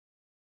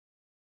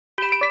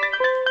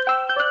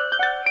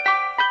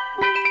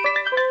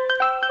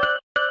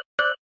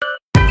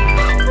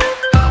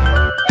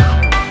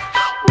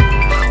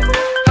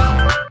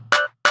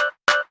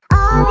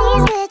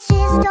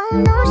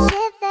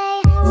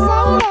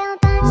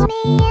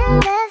me in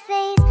the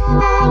face.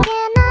 I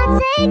cannot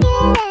take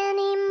it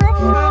anymore.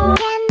 I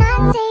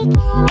cannot take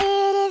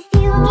it if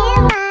you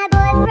give my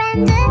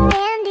boyfriend a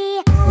candy.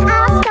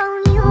 I'll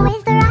stone you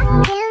with rock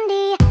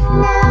candy.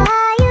 Now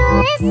are you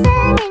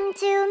listening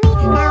to me?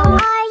 Now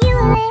are you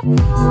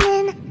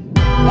listening?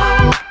 La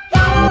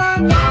la la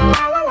la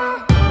la la la.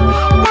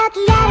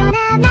 Lucky I don't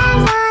have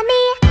knives on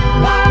me.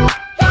 La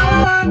la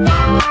la la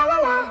la la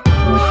la.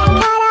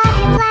 Cut off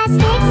your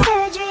plastic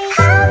surgery.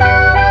 I'm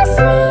not as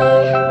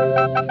sweet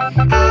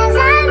as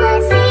I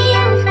might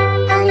seem.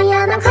 Honey,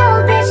 I'm a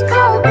cold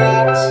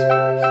bitch,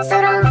 so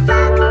don't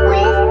fuck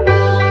with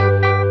me.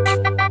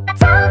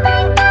 Don't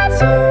think that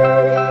you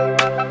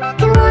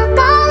can walk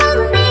all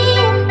over me.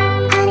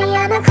 Honey,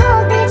 I'm a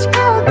cold bitch,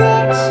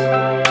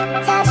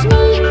 touch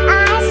me,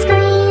 I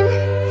scream.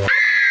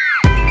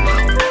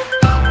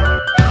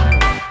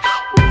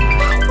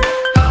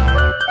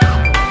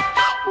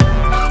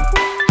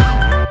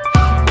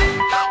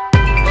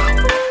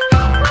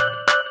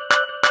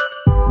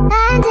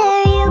 I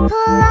dare you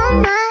pull on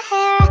my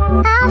hair.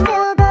 I'll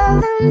fill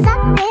balloons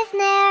up with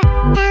Nair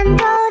and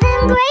throw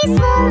them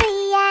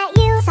gracefully at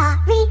you.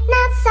 Sorry,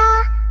 not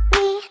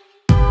sorry.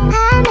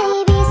 I may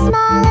be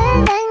smaller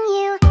than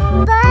you,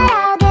 but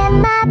I'll get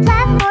my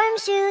platform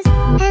shoes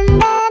and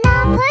then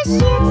I'll push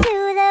you to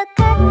the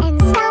curb and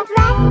stomp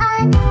right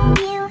on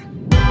you.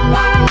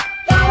 La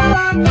la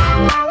la la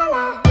la la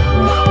la.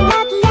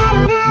 Lucky I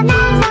don't have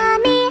knives on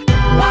me.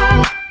 La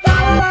la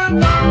la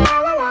la la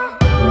la la.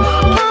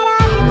 Cut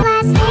off your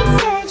plastic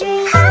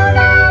surgery. I'm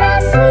not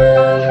as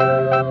sweet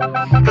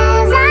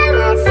as I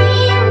might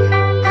seem.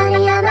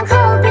 Honey, I'm a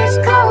cold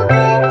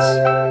bitch,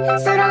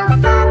 so don't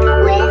fuck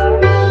with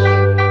me.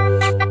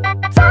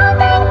 Don't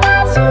think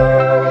that you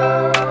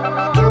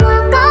can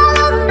walk all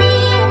over me.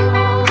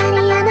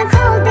 Honey, I'm a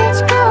cold bitch,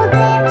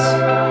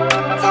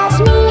 touch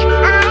me,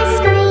 I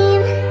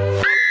scream.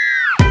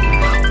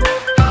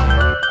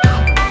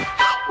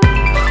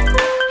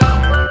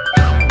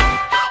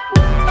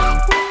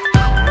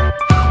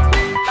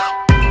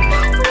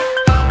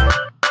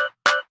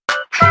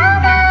 I'm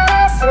not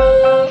as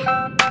sweet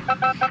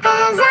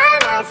as I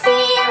might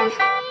seem.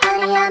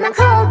 Honey, I'm a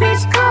cold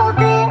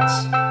bitch,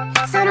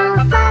 so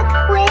don't fuck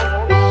with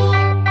me.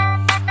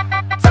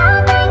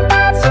 Don't think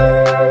that you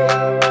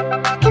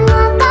can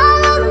walk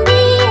all over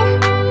me.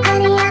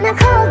 Honey, I'm a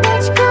cold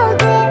bitch,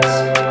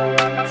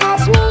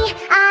 touch me,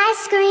 I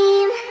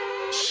scream.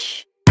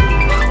 Shh.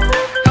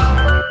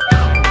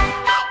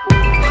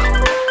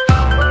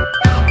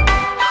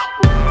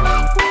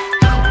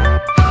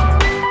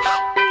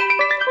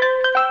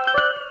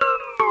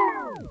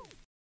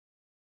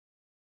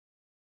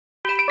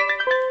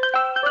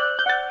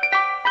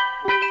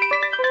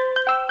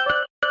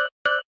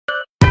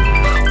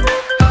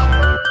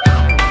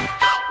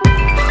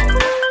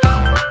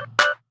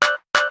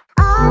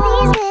 All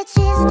these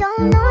bitches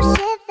don't know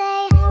shit.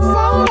 They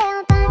say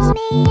they'll punch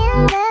me in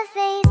the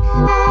face.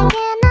 I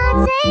cannot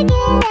take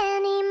it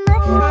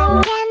anymore. I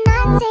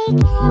cannot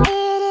take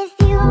it if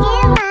you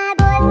give my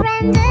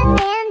boyfriend a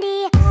candy.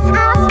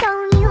 I'll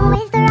stone you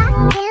with rock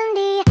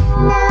candy.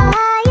 Now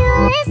are you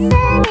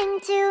listening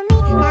to me?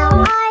 Now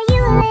are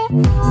you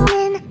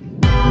listening?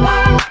 La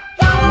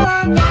la la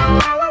la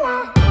la la la.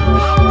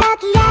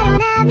 Lucky I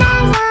don't have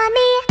knives on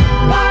me.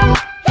 La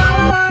la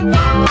la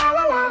la la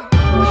la la.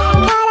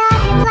 Cut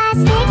off your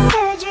plastic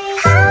surgery.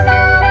 I'm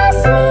not as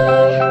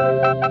sweet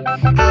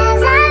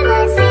as I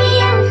might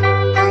seem.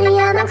 Honey,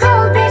 I'm a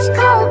cold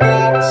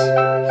bitch,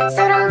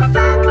 so don't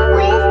fuck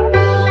with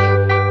me.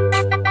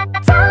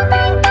 Don't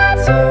think that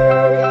you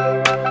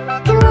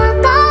can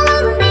walk all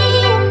over me.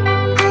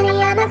 Honey,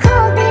 I'm a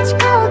cold bitch,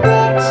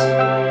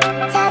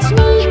 touch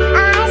me,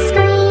 I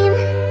scream.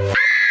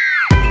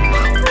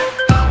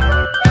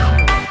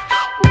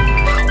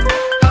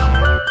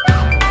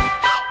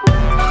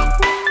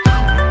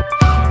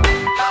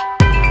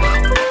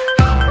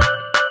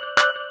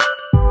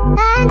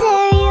 I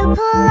dare you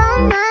pull on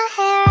my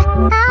hair.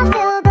 I'll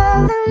fill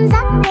balloons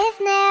up with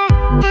Nair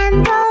and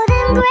throw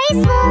them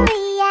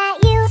gracefully at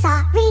you.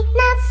 Sorry,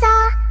 not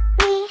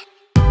sorry.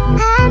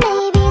 I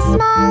may be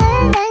smaller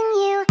than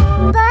you,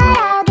 but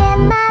I'll get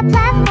my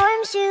platform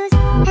shoes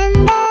and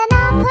then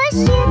I'll push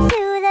you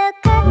to the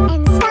curb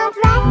and stomp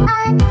right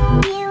on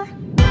you.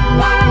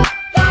 La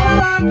la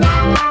la la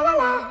la la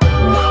la.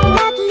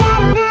 Lucky I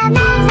don't have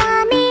knives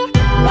on me.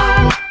 La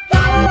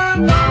la la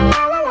la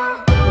la la la.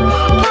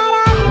 Cut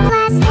off your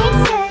plastic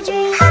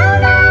surgery. I'm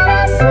not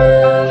as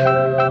sweet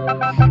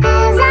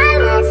as I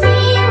might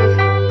seem.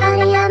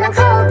 Honey, I'm a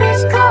cold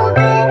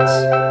bitch,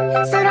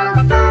 so don't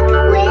fuck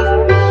with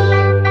me.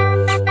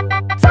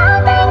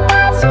 Don't think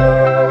that you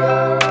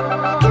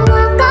can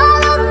walk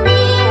all over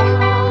me.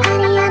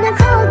 Honey, I'm a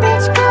cold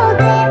bitch,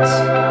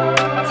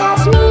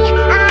 touch me,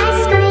 I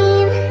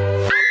scream.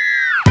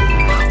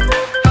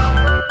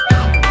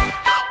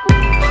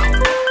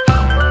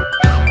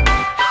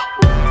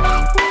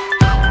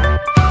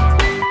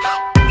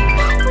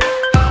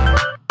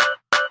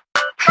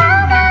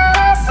 I'm not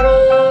as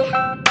sweet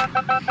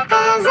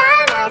as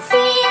I might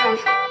seem.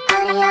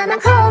 Honey, I'm a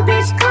cold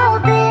bitch,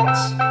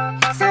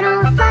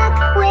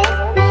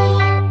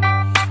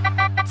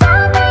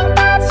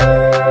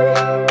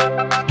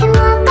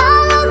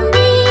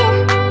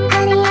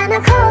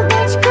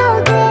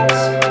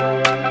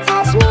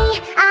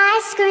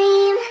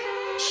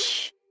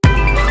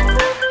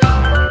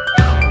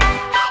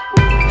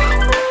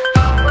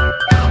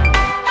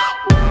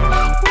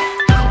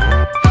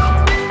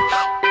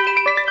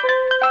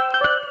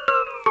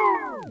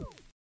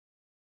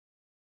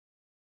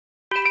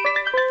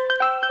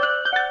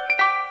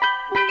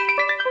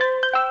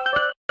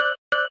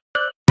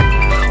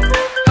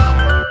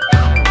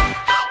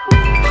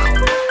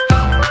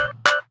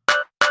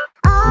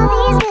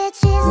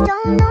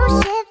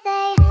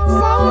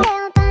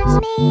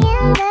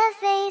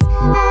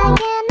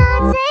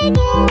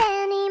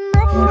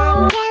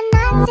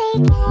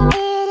 take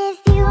it if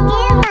you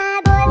give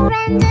my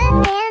boyfriend a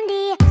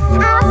dandy.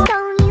 I'll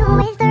stone you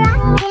with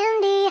rock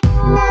candy.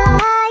 Now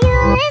are you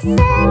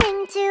listening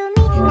to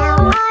me? Now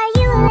are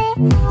you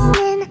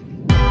listening?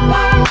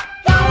 La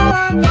la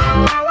la la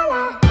la la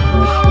la.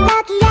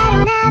 Lucky I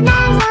don't have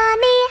knives on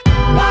me.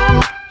 La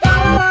la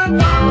la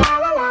la la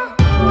la la.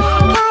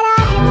 Cut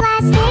off your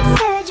plastic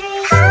surgery.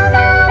 I'm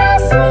not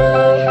as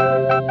sweet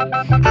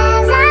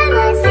as I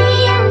might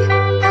seem.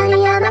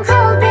 Honey, I'm a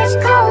cold bitch,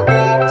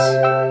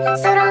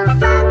 so don't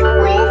fuck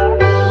with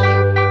me.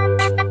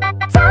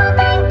 Don't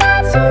think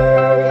that you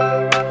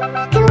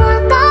can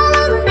walk all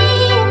over me.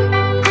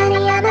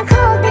 Honey, I'm a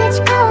cold bitch,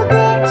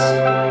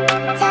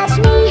 touch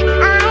me,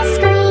 I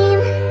scream.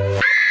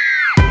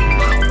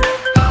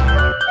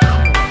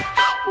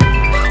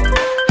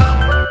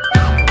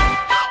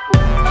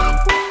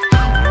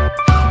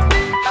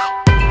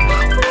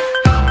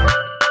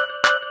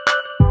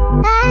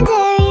 I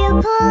dare you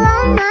pull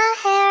on my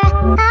hair.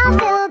 I'll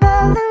fill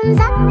balloons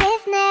up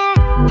with Nair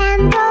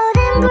and throw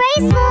them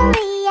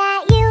gracefully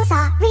at you.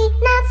 Sorry,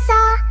 not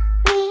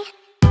sorry.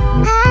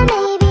 I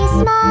may be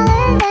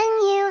smaller than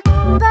you,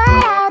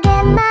 but I'll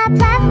get my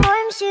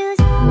platform shoes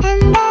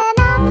and then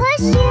I'll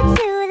push you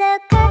to the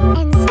curb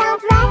and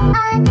stomp right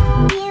on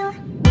you.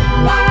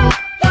 La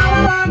la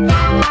la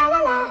la la la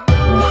la.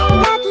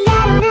 Lucky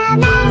I don't have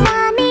knives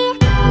on me.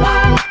 La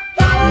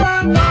la la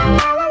la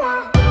la la la.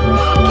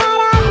 Cut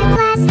off your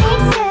plastic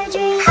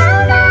surgery. I'm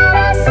not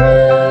as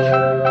sweet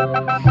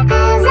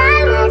as I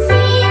might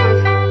seem.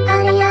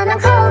 Honey, I'm a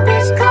cold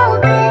bitch,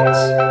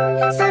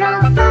 so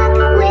don't fuck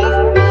with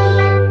me.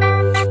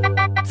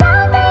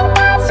 Don't think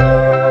that you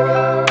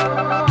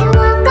can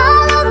walk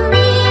all over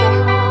me.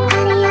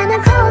 Honey, I'm a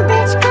cold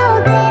bitch,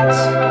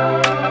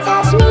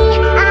 touch me,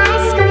 I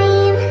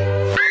scream.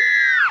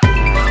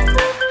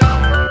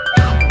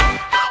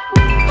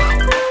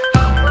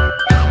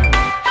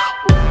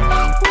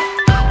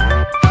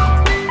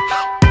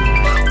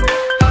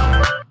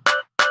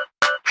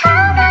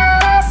 I'm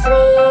not as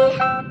sweet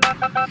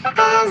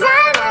as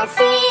I might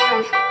seem.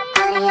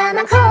 Honey, I'm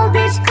a cold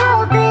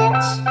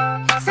bitch,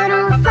 so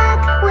don't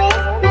fuck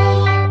with me.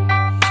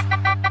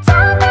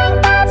 Don't think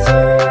that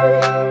you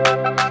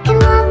can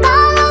walk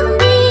all over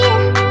me.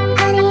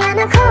 Honey, I'm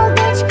a cold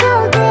bitch,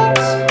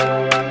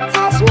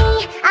 touch me,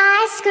 I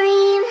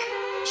scream.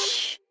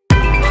 Shh.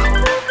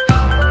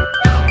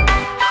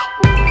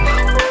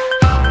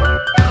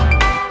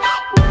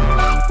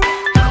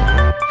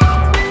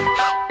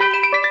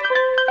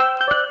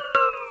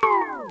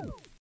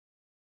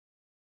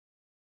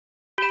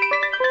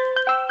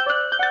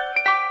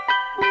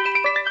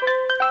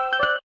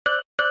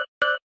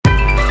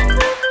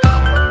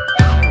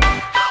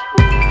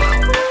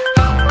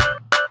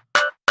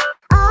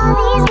 All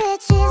these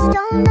bitches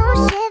don't know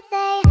shit.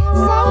 They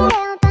say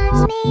they'll punch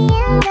me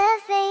in the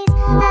face.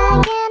 I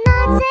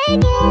cannot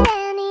take it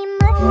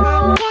anymore. I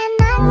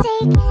cannot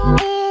take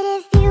it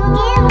if you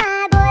give my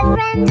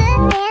boyfriend a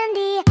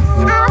dandy.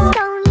 I'll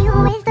stone you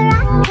with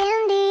rock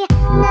candy.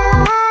 Now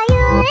are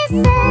you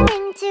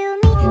listening to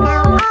me?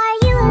 Now are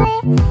you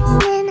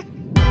listening?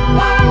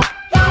 La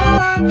la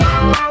la la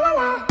la la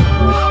la.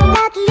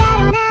 Lucky I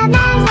don't have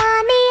knives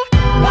on me.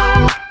 La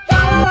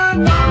la la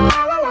la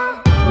la la la.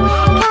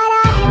 Cut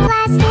off your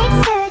plastic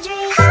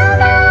surgery. I'm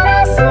not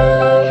as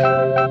sweet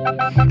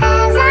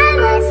as I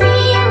might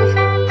seem.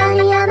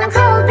 Honey, I'm a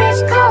cold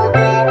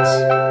bitch,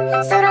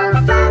 so don't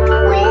fuck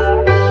with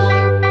me.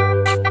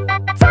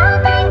 Don't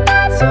think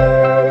that you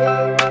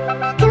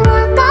can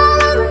walk all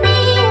over me.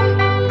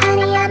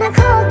 Honey, I'm a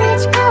cold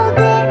bitch,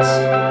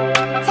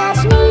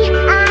 touch me,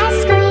 I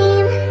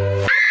scream.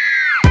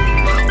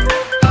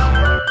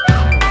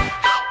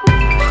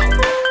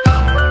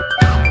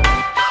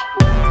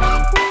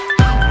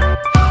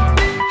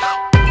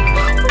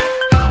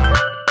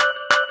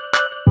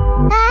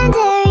 I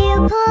dare you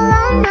pull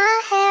on my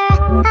hair.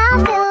 I'll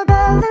fill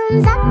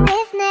balloons up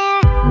with Nair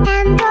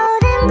and throw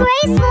them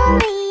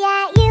gracefully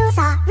at you.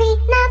 Sorry,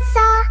 not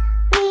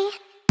sorry.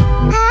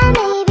 I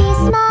may be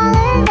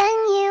smaller than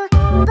you,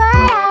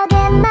 but I'll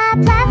get my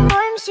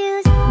platform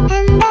shoes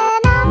and then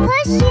I'll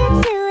push you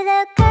to the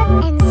curb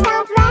and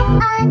stomp right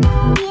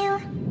on you.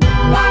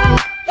 La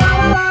la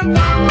la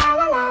la la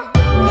la la.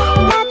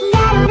 Lucky I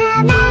don't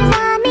have knives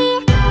on me.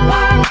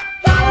 La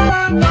la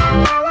la la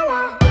la la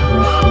la.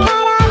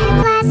 Cut off your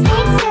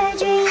plastic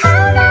surgery.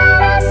 I'm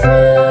not as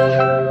sweet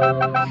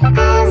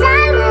as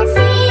I might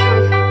seem.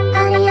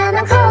 Honey, I'm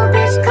a cold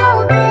bitch,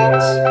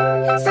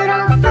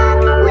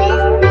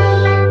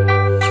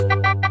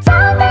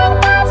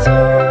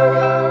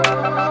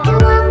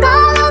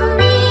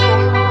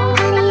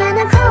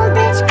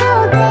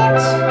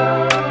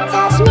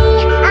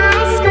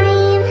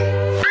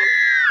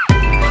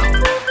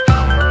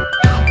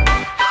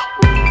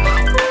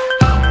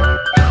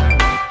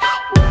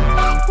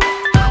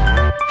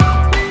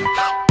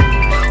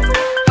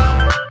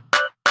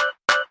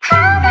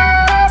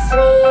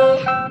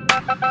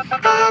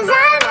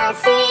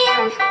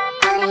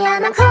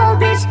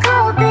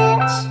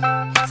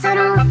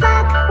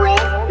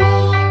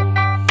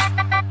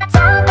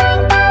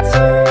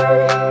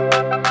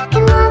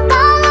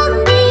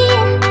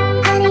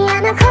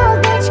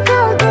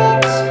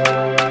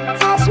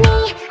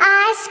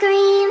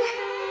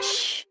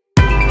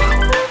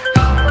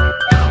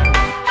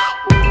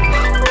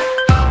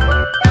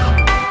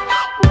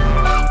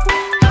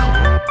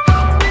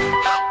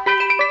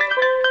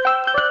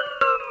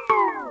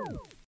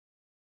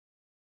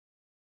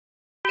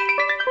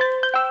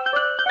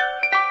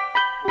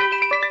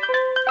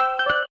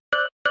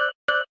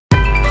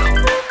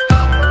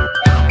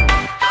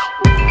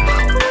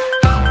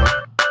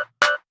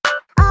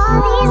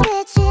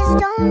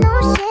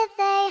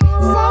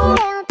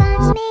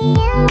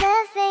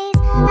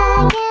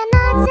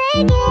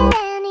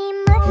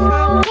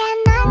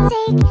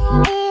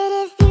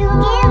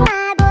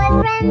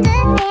 boyfriend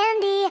a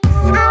dandy.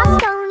 I'll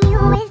stone you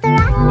with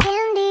rock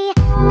candy.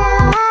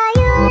 Now are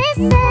you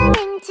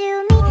listening to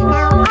me?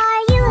 Now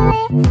are you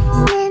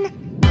listening?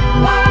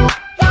 La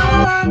la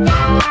la la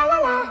la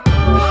la.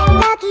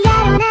 Lucky I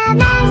don't have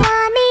knives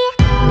on me.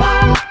 La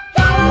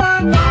la la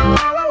la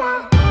la la.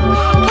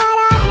 Cut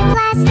off your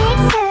plastic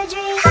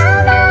surgery.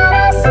 I'm not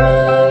as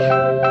sweet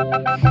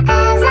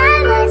as I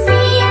might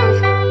seem.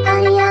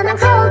 Honey, I'm a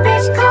cold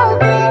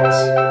bitch,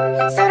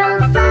 so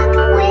don't fuck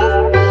with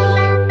me.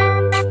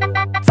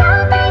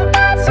 Don't think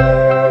that you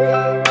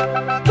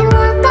can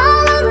walk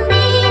all over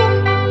me.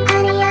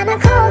 Honey, I'm a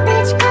cold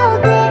bitch,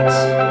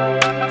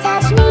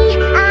 touch me,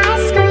 I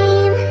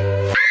scream.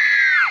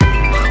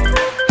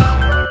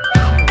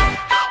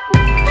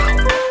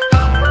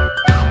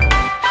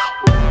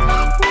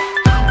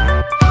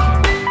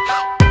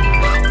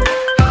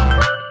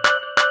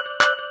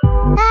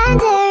 I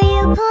dare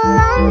you pull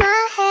on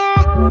my hair.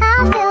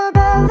 I'll fill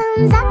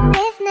balloons up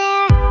with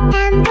Nair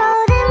and throw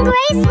them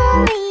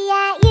gracefully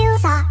at you.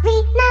 Sorry,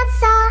 not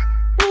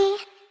sorry.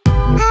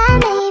 I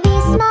may be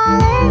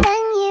smaller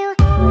than you,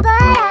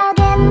 but I'll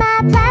get my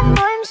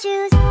platform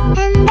shoes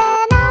and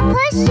then I'll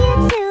push you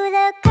to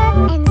the curb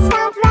and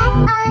stomp right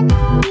on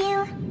you.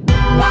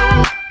 La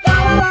la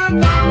la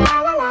la la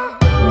la la.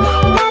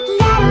 Lucky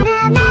I don't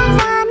have knives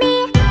on me.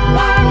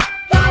 La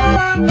la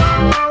la la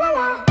la la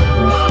la.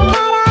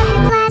 Cut off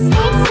your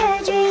plastic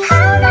surgery.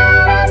 I'm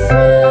not as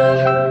sweet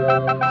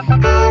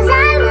as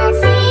I might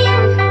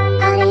seem.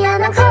 Honey,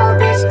 I'm a cold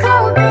bitch,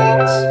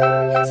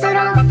 so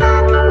don't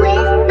fuck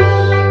with me.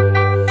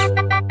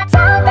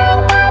 Don't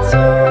think that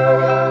you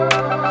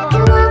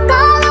can walk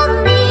all over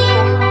me.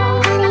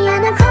 Honey,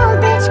 I'm a cold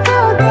bitch,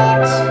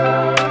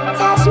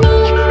 touch me,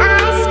 I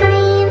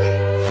scream.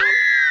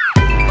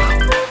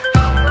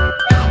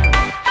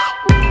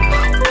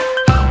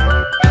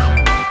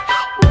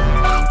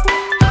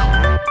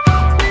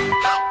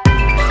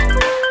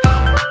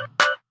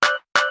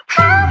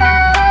 I'm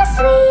not as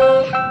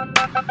sweet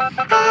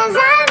as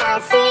I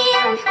might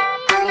seem.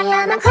 Honey,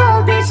 I'm a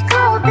cold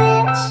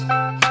bitch,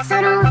 so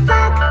don't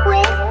fuck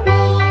with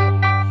me.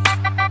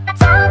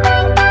 Don't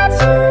think that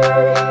you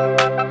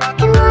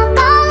can walk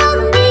all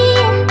over me.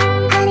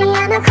 Honey,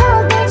 I'm a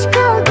cold bitch,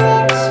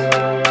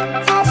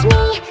 touch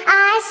me, I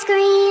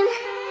scream.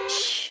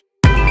 Shh.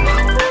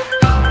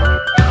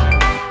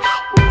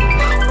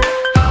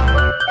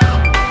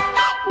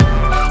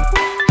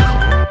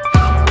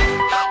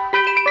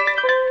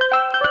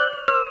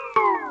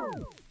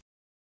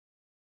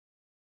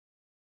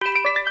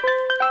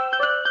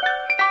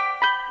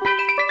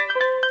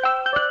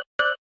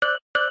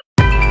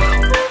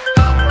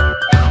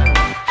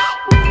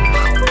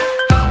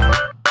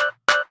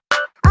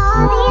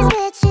 All these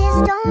bitches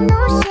don't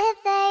know shit.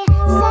 They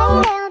say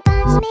they'll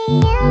punch me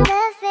in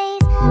the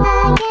face.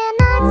 I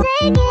cannot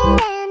take it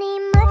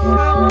anymore.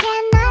 I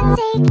cannot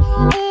take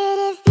it.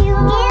 If you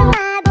give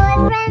my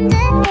boyfriend a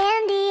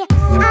dandy,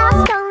 I'll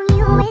stone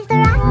you with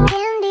rock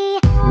candy.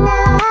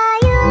 Now are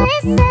you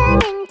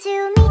listening to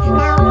me?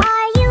 Now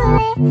are you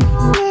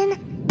listening?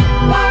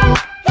 La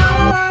la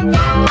la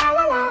la la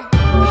la la.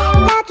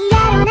 Lucky I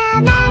don't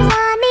have knives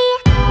on me.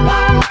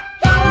 La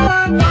la la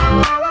la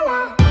la la la.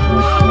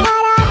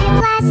 Cut off your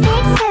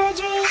plastic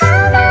surgery.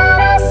 I'm not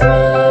as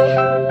sweet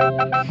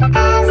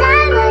as I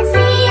might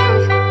seem.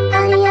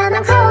 Honey, I'm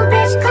a cold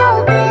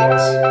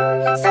bitch,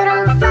 so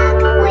don't fuck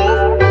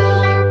with me.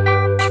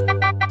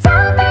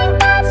 Don't think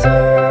that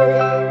you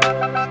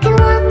can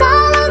walk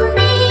all over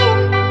me.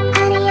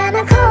 Honey, I'm a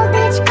cold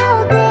bitch,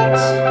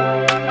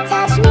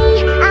 touch me,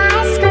 I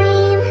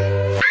scream.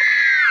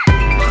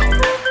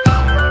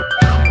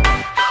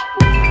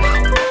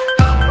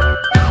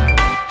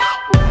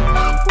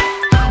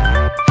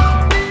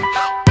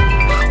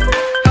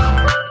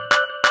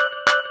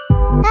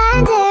 I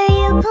dare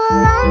you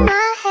pull on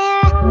my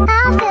hair.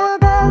 I'll fill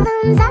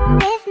balloons up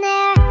with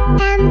Nair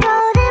and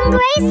throw them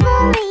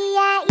gracefully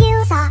at you.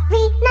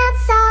 Sorry, not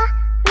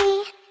sorry.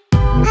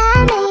 I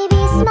may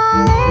be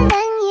smaller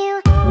than you,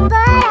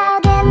 but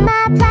I'll get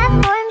my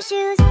platform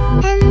shoes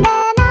and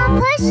then I'll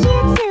push you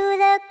to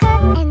the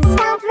curb and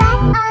stomp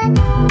right on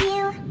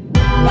you.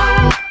 La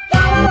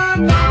la la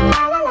la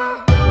la la la.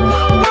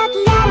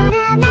 Lucky I don't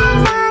have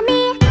knives on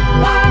me.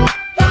 La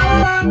la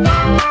la la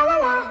la la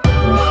la.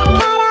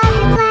 Cut off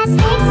your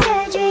plastic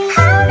surgery.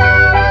 I'm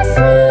not as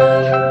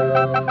sweet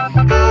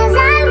as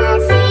I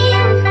might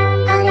seem.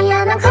 Honey,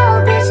 I'm a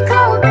cold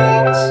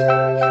bitch,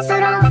 so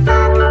don't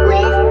fuck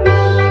with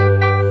me.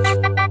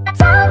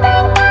 Don't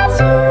think that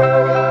you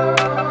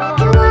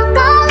can walk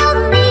all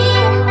over me.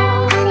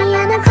 Honey,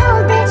 I'm a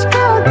cold bitch,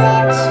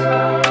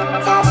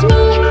 touch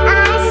me,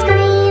 I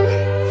scream.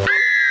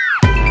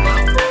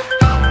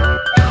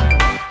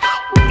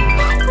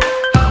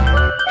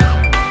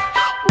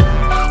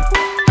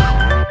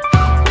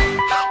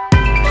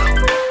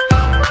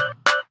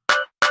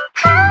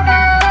 I'm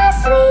not as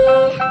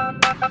sweet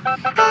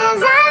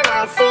as I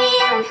might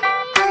seem.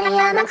 Honey,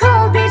 I'm a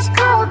cold bitch,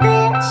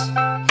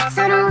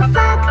 so don't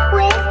fuck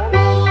with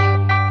me.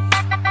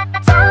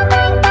 Don't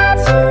think that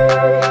you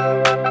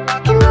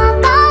can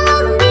walk all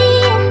over me.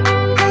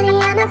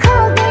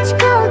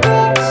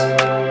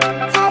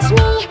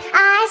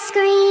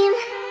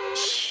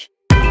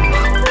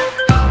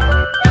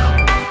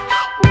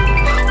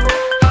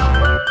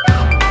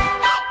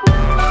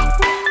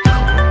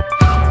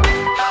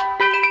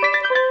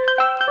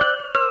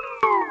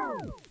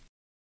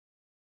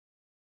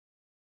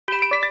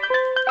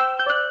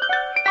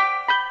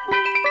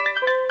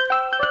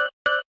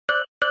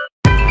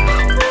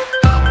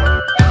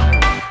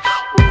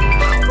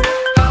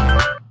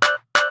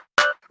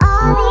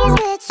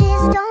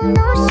 don't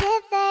know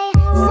shit. They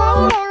say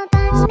they'll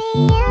punch me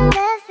in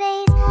the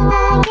face.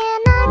 I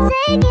cannot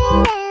take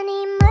it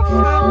anymore.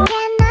 I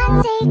cannot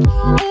take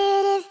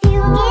it. If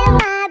you give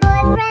my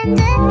boyfriend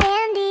a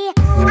candy,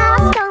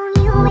 I'll stone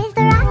you with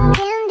rock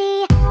candy.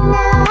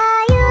 Now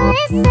are you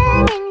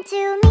listening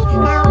to me?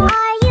 Now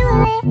are you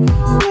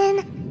listening?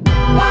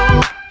 La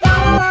la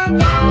la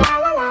la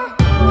la la.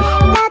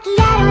 Lucky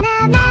I don't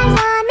have knives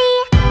on me.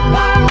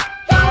 La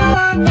la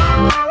la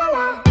la la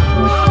la.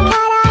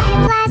 Cut off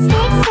your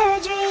plastic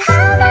surgery.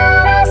 How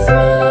about as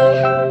sweet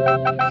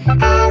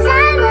as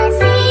I would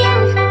seem?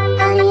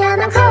 Honey,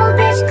 I'm a cold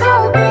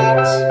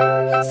bitch,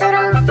 so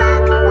don't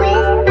fuck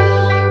with me.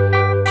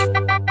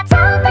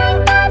 Don't think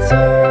that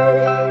you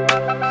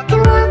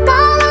can walk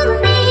all over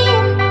me.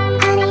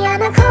 Honey,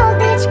 I'm a cold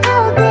bitch,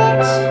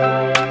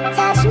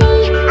 touch me,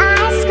 I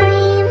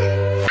scream.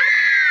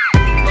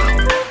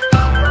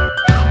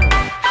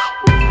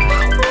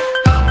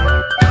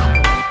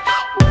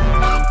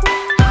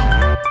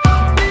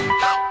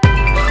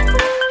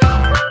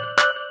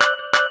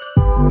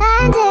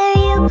 I dare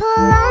you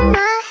pull on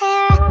my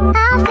hair.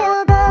 I'll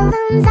fill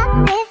balloons up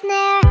with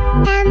Nair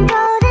and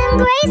throw them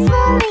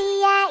gracefully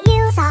at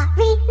you.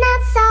 Sorry,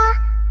 not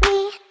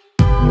sorry.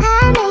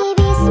 I may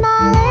be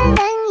smaller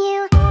than you,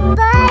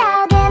 but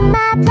I'll get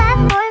my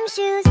platform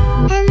shoes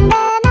and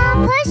then I'll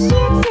push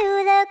you to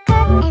the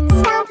curb and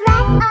stomp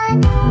right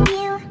on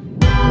you.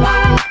 La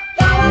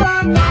la la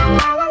la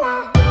la la la.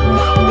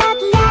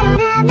 Lucky I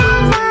don't have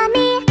knives on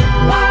me.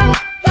 La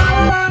la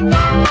la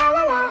la la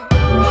la la.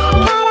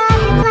 Cut off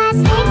your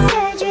plastic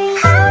surgery.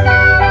 How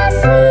about as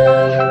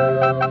sweet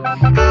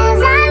as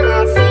I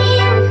might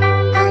seem?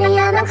 Honey,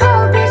 I'm a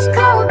cold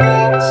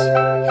bitch,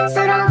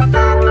 so don't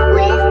fuck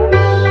with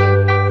me.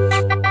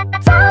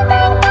 Don't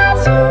think that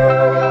you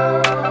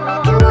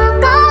can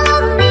walk all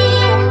over me.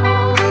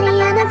 Honey,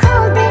 I'm a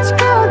cold bitch,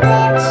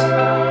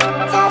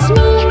 touch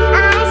me,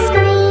 I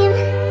scream.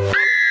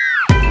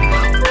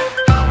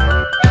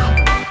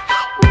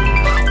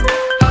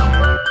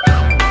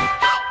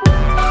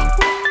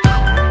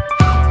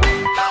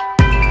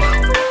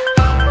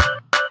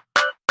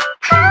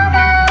 How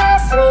about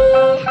as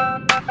sweet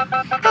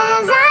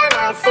as I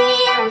might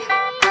seem?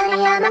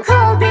 Honey, I'm a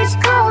cold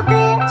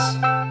bitch,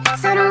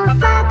 so don't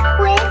fuck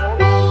with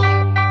me.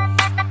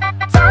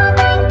 Don't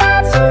think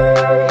that you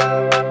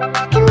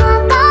can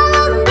walk all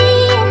over me.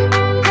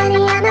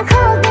 Honey, I'm a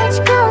cold bitch,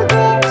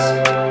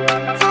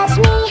 touch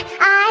me,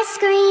 I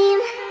scream.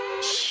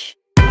 Shh.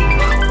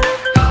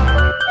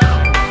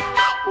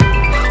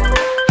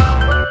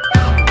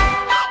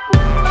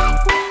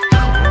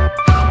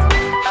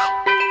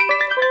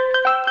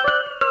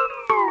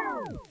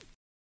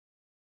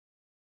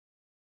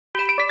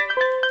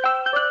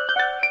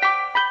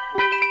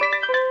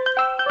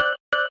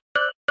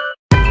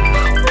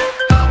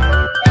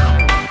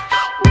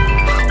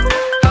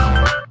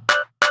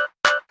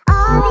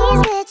 All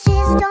these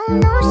bitches don't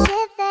know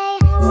shit. They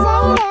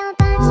say they'll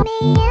punch me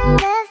in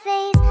the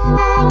face.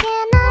 I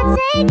cannot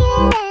take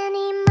it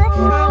anymore.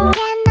 I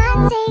cannot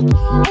take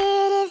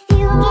it. If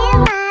you give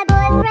my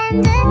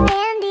boyfriend a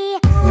candy,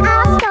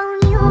 I'll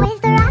stone you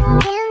with rock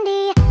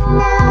candy.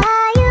 Now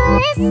are you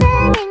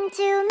listening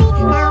to me?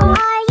 Now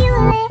are you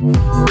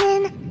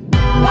listening?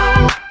 La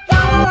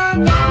la la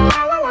la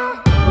la la la.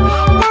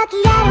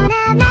 Lucky I don't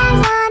have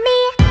knives on me.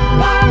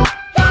 La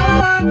la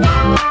la la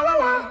la la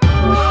la.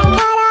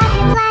 Cut off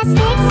your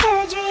plastic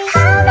surgery.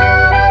 How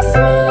about as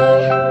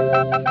sweet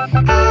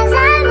as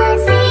I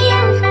might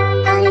seem?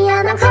 Honey,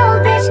 I'm a cold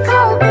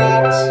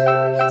bitch,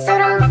 so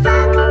don't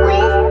fuck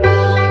with me.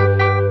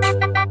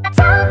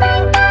 Don't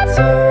think that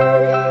you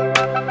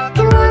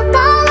can walk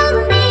all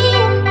over me.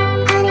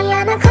 Honey,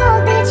 I'm a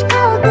cold bitch,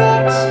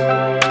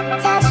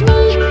 touch me,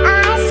 I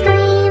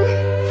scream.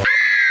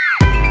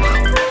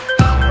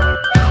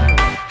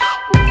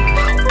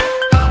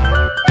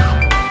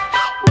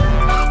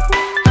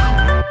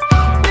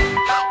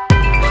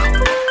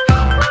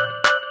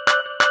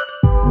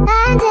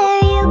 I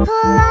dare you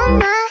pull on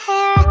my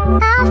hair.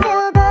 I'll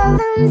fill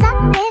balloons up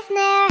with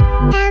Nair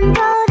and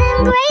throw them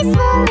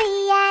gracefully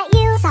at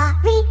you.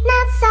 Sorry,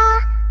 not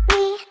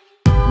sorry.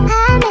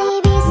 I may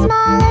be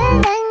smaller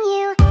than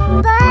you,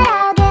 but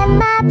I'll get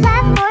my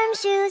platform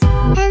shoes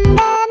and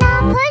then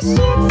I'll push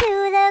you to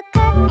the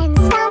curb and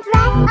stomp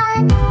right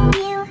on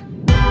you.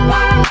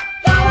 La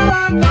la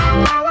la la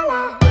la la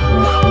la.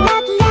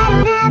 Lucky I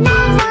don't have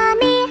knives on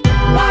me.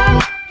 La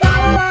la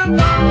la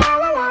la la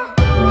la la.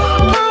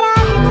 Cut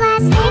off your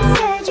plastic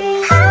surgery.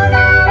 How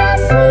about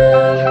as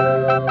sweet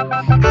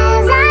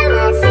as I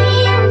might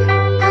seem?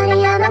 Honey,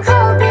 I'm a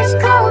cold bitch,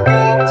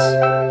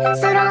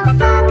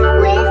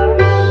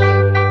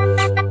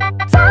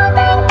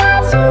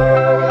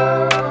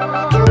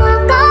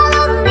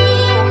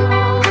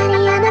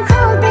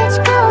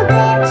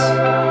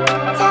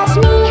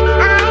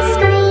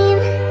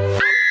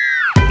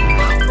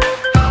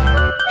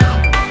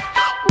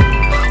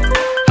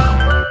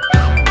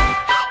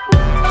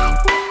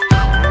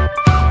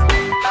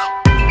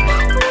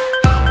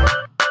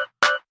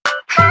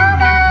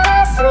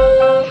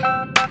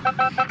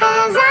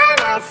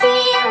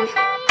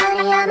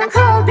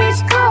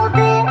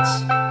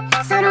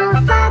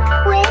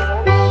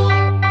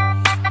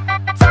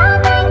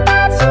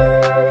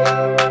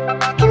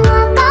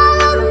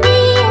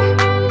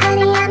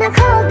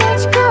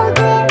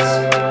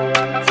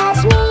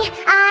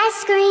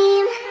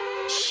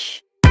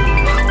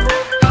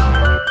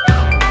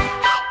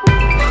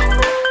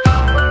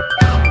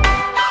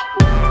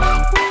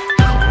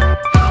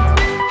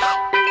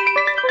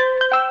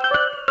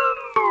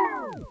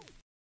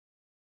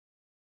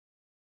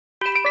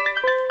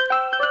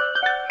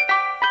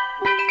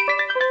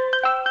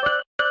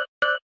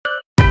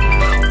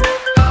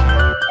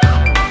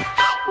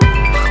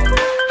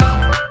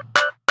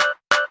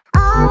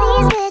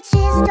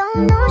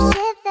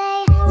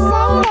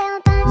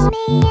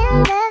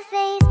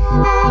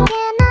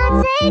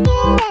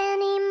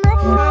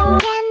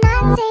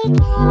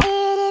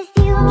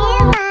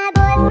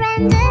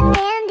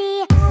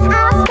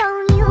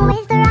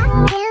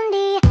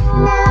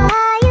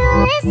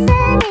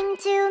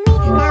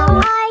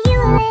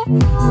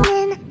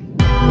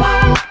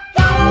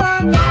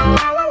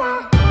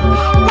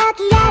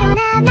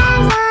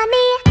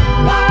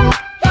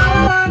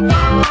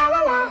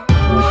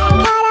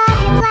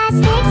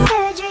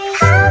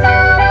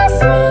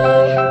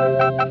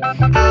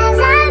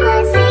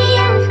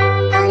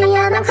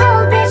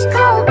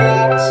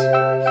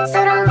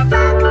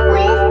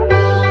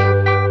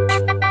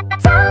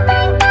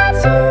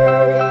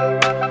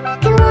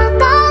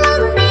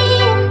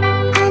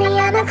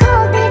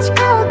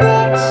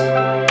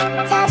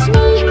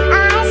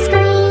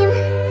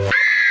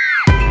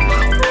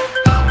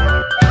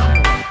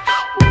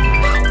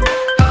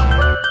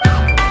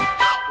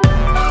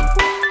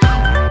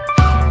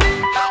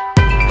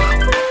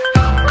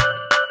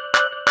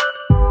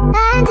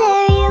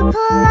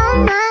 pull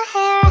on my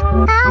hair,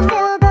 I'll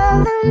fill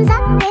balloons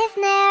up with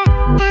Nair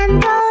and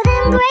throw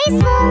them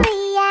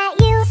gracefully at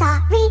you.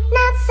 Sorry,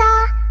 not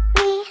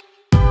sorry.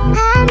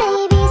 I may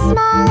be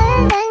smaller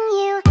than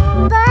you,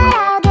 but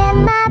I'll get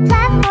my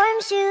platform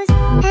shoes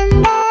and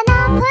then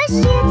I'll push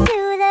you to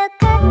the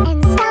curb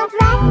and stomp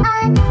right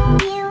on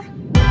you.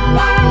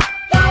 La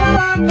la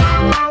la la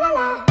la la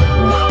la.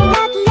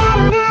 Lucky I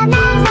don't have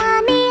knives on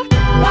me.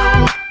 La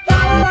la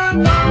la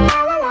la la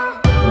la la.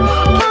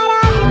 Cut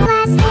off your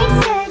plastic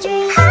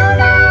surgery. I'm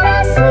not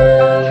as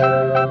sweet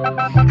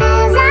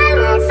as I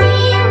might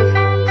seem.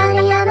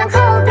 Honey, I'm a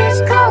cold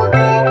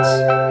bitch,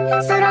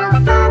 so don't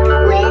fuck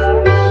with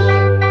me.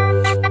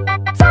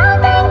 Don't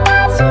think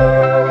that you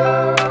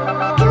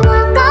can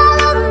walk all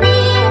over me.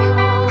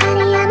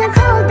 Honey, I'm a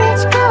cold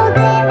bitch,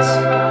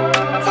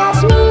 touch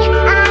me,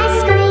 I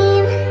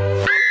scream.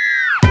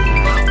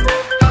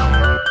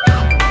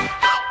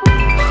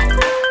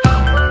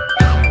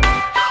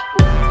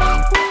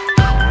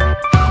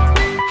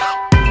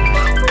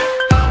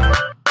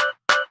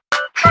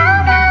 I'm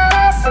not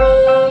as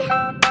sweet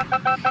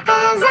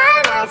as I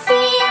might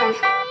seem.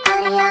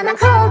 Honey, I'm a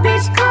cold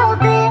bitch,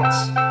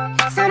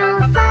 so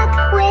don't fuck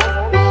with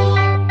me.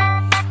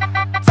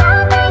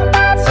 Don't think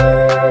that you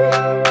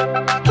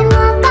can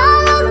walk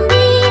all over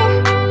me.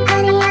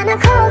 Honey, I'm a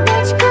cold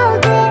bitch,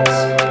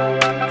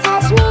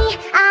 touch me,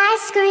 I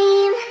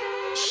scream.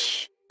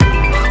 Shh.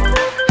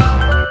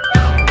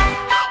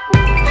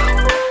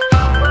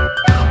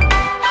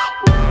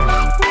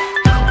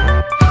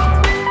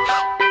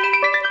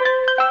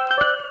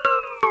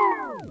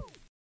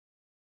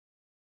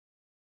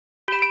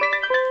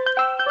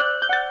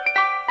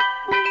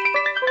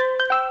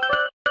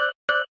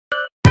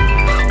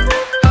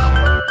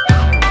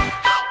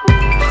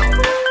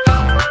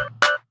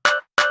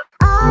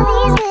 All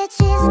these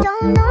bitches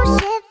don't know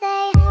shit.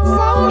 They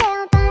say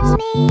they'll punch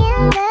me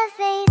in the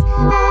face.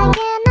 I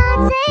cannot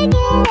take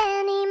it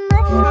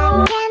anymore. I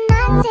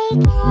cannot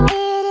take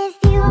it. If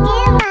you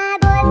give my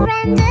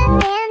boyfriend a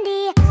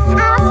candy,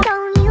 I'll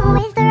stone you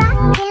with rock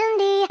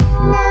candy.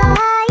 Now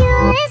are you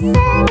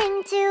listening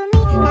to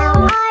me? Now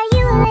are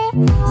you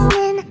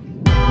listening?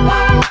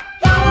 La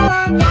la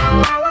la la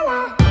la la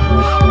la.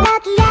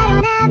 Lucky I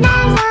don't have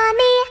knives on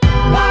me.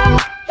 La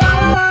la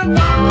la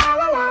la la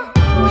la la.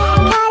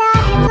 Cut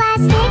off your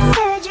plastic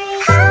surgery.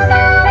 I'm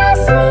not as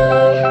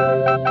sweet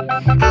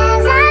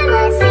as I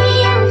might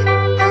seem.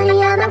 Honey,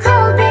 I'm a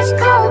cold bitch,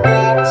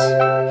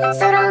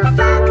 so don't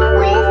fuck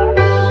with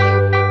me.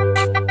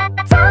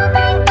 Don't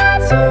think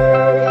that you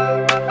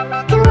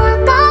can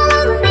walk all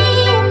over me.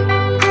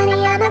 Honey,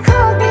 I'm a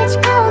cold bitch,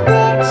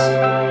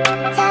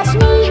 touch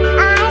me,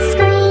 I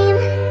scream.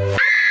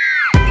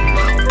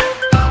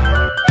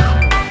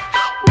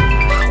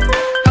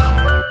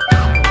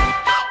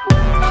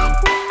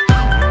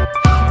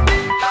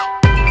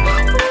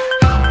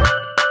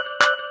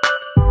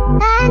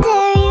 I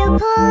dare you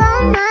pull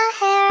on my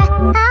hair,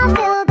 I'll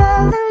fill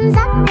balloons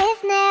up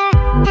with Nair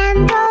and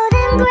throw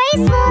them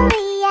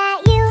gracefully at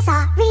you.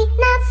 Sorry,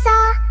 not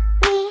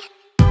sorry.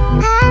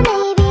 I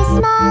may be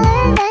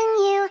smaller than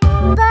you,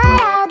 but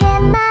I'll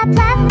get my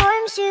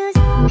platform shoes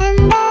and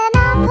then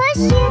I'll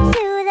push you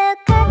to the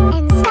curb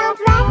and stomp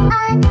right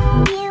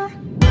on you.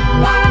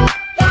 La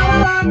la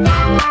la la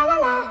la la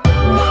la.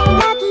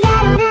 Lucky I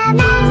don't have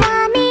knives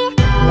on me.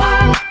 La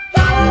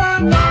la la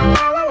la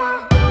la la la.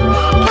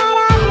 Cut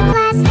off your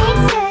plastic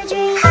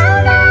surgery. I'm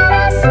not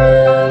as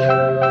sweet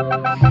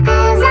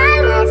as I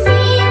might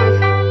seem.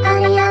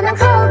 Honey, I'm a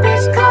cold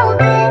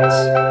bitch,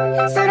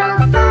 so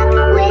don't fuck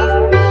with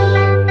me.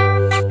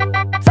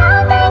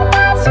 Don't think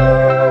that you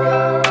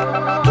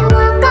can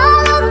walk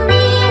all over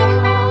me.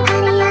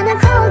 Honey, I'm a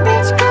cold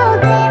bitch,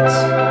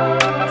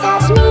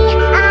 touch me,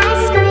 I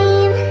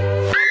scream.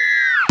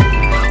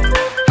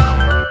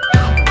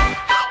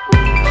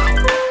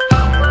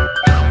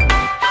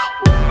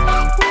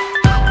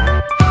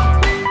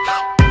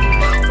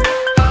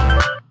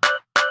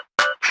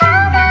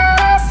 I'm not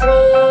as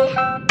sweet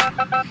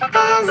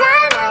as I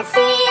might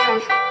seem.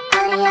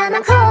 Honey, I'm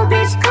a cold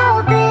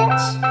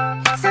bitch,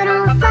 so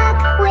don't fuck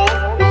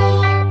with me.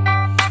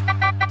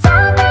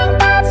 Don't think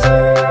that you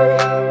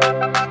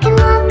can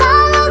walk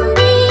all over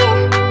me.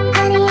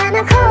 Honey, I'm a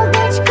cold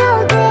bitch,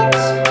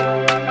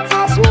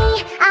 touch me,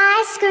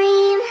 I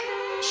scream.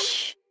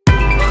 Shh.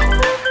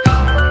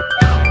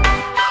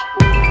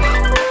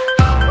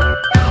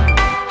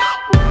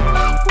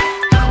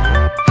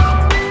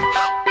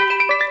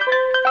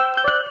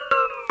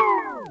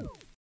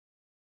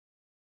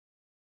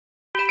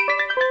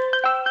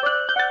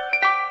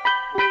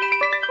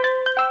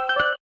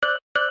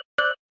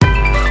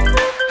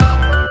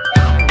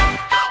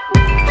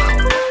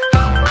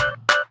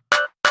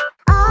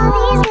 All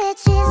these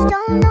bitches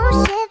don't know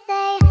shit.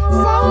 They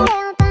say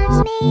they'll punch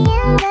me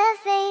in the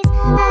face.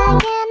 I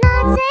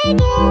cannot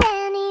take it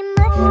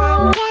anymore. I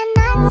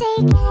cannot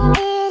take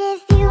it.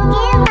 If you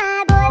give my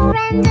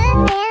boyfriend a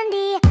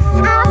candy,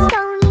 I'll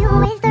stone you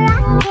with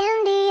rock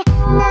candy.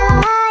 Now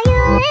are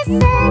you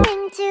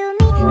listening to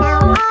me? Now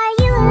are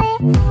you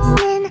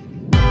listening?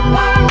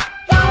 La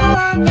la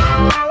la la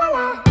la la.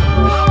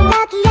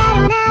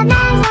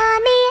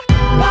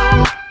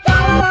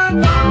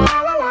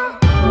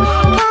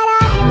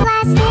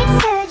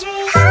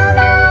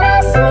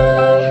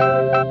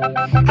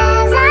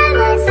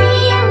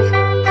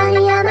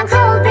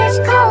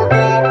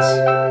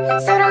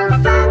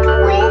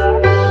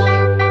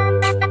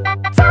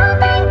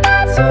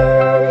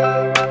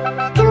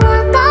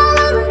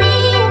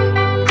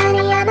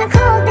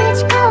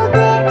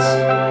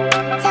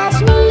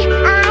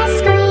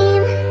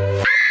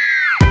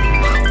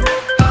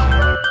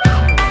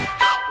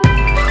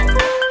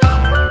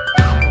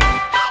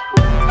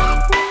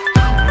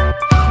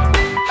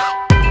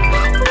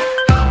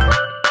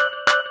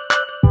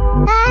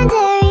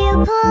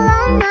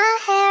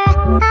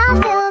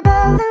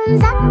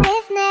 up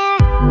with Nair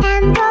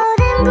and throw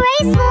them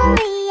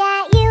gracefully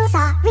at you.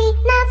 Sorry,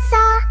 not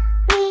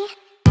sorry.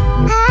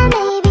 I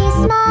may be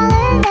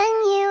smaller than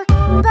you,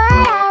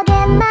 but I'll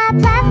get my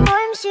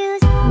platform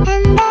shoes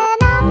and then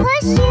I'll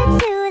push you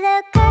to the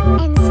curb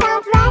and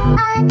stomp right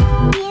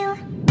on you.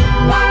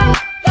 La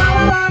la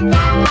la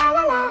la la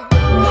la la.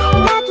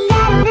 Lucky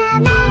I don't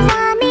have knives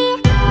on me.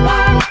 La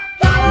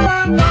la la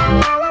la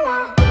la la la.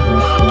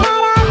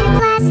 Cut off your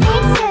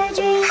plastic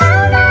surgery.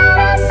 I'm not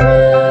as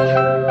sweet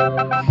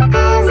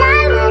as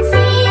I might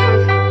seem.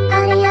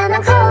 Honey, I'm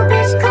a cold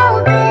bitch,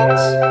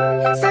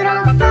 so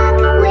don't fuck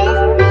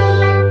with me.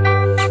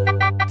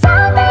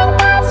 Don't think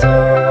that you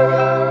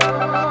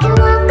can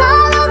walk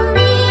all over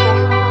me.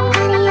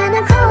 Honey, I'm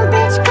a cold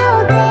bitch,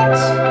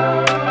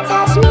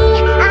 touch me,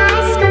 I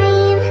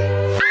scream.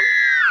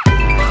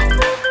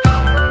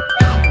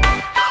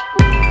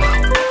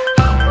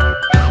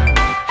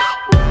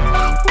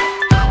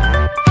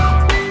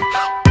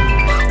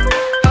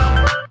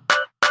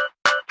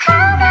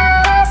 I'm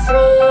not as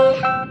sweet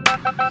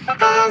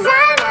as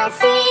I might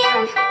seem.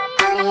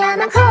 Honey,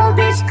 I'm a cold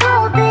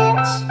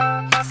bitch,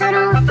 so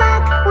don't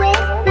fuck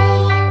with me.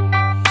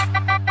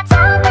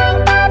 Don't think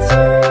that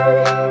you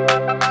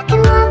can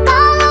walk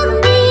all over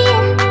me.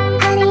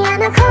 Honey,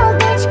 I'm a cold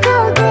bitch,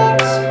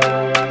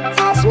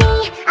 touch me,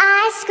 I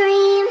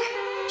scream.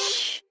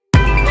 Shh.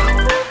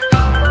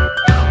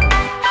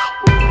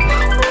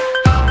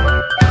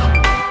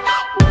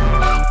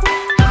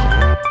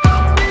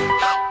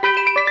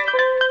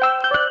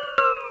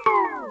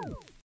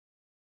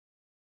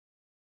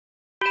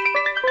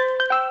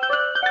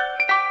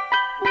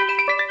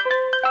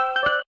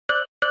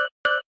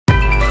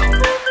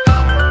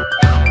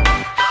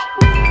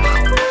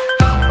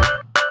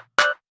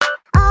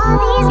 All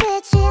these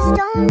bitches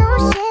don't know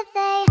shit.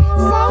 They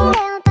say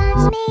they'll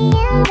punch me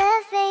in the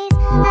face.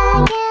 I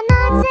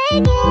cannot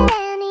take it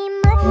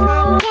anymore.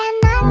 I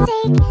cannot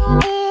take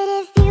it.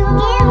 If you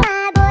give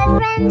my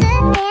boyfriend a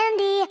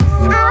dandy,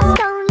 I'll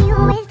stone you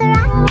with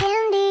rock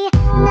candy.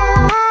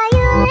 Now are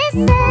you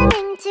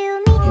listening to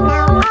me?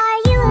 Now are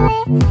you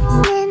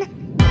listening?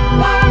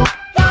 La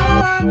la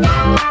la la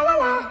la la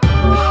la.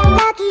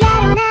 Lucky I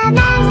don't have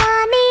knives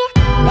on me.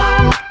 La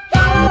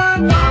la la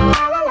la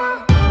la la la.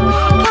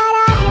 Cut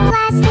off your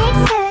plastic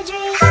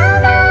surgery. I'm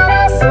not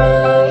as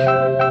sweet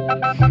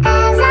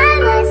as I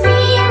might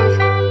seem.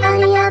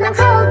 Honey, I'm a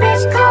cold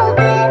bitch,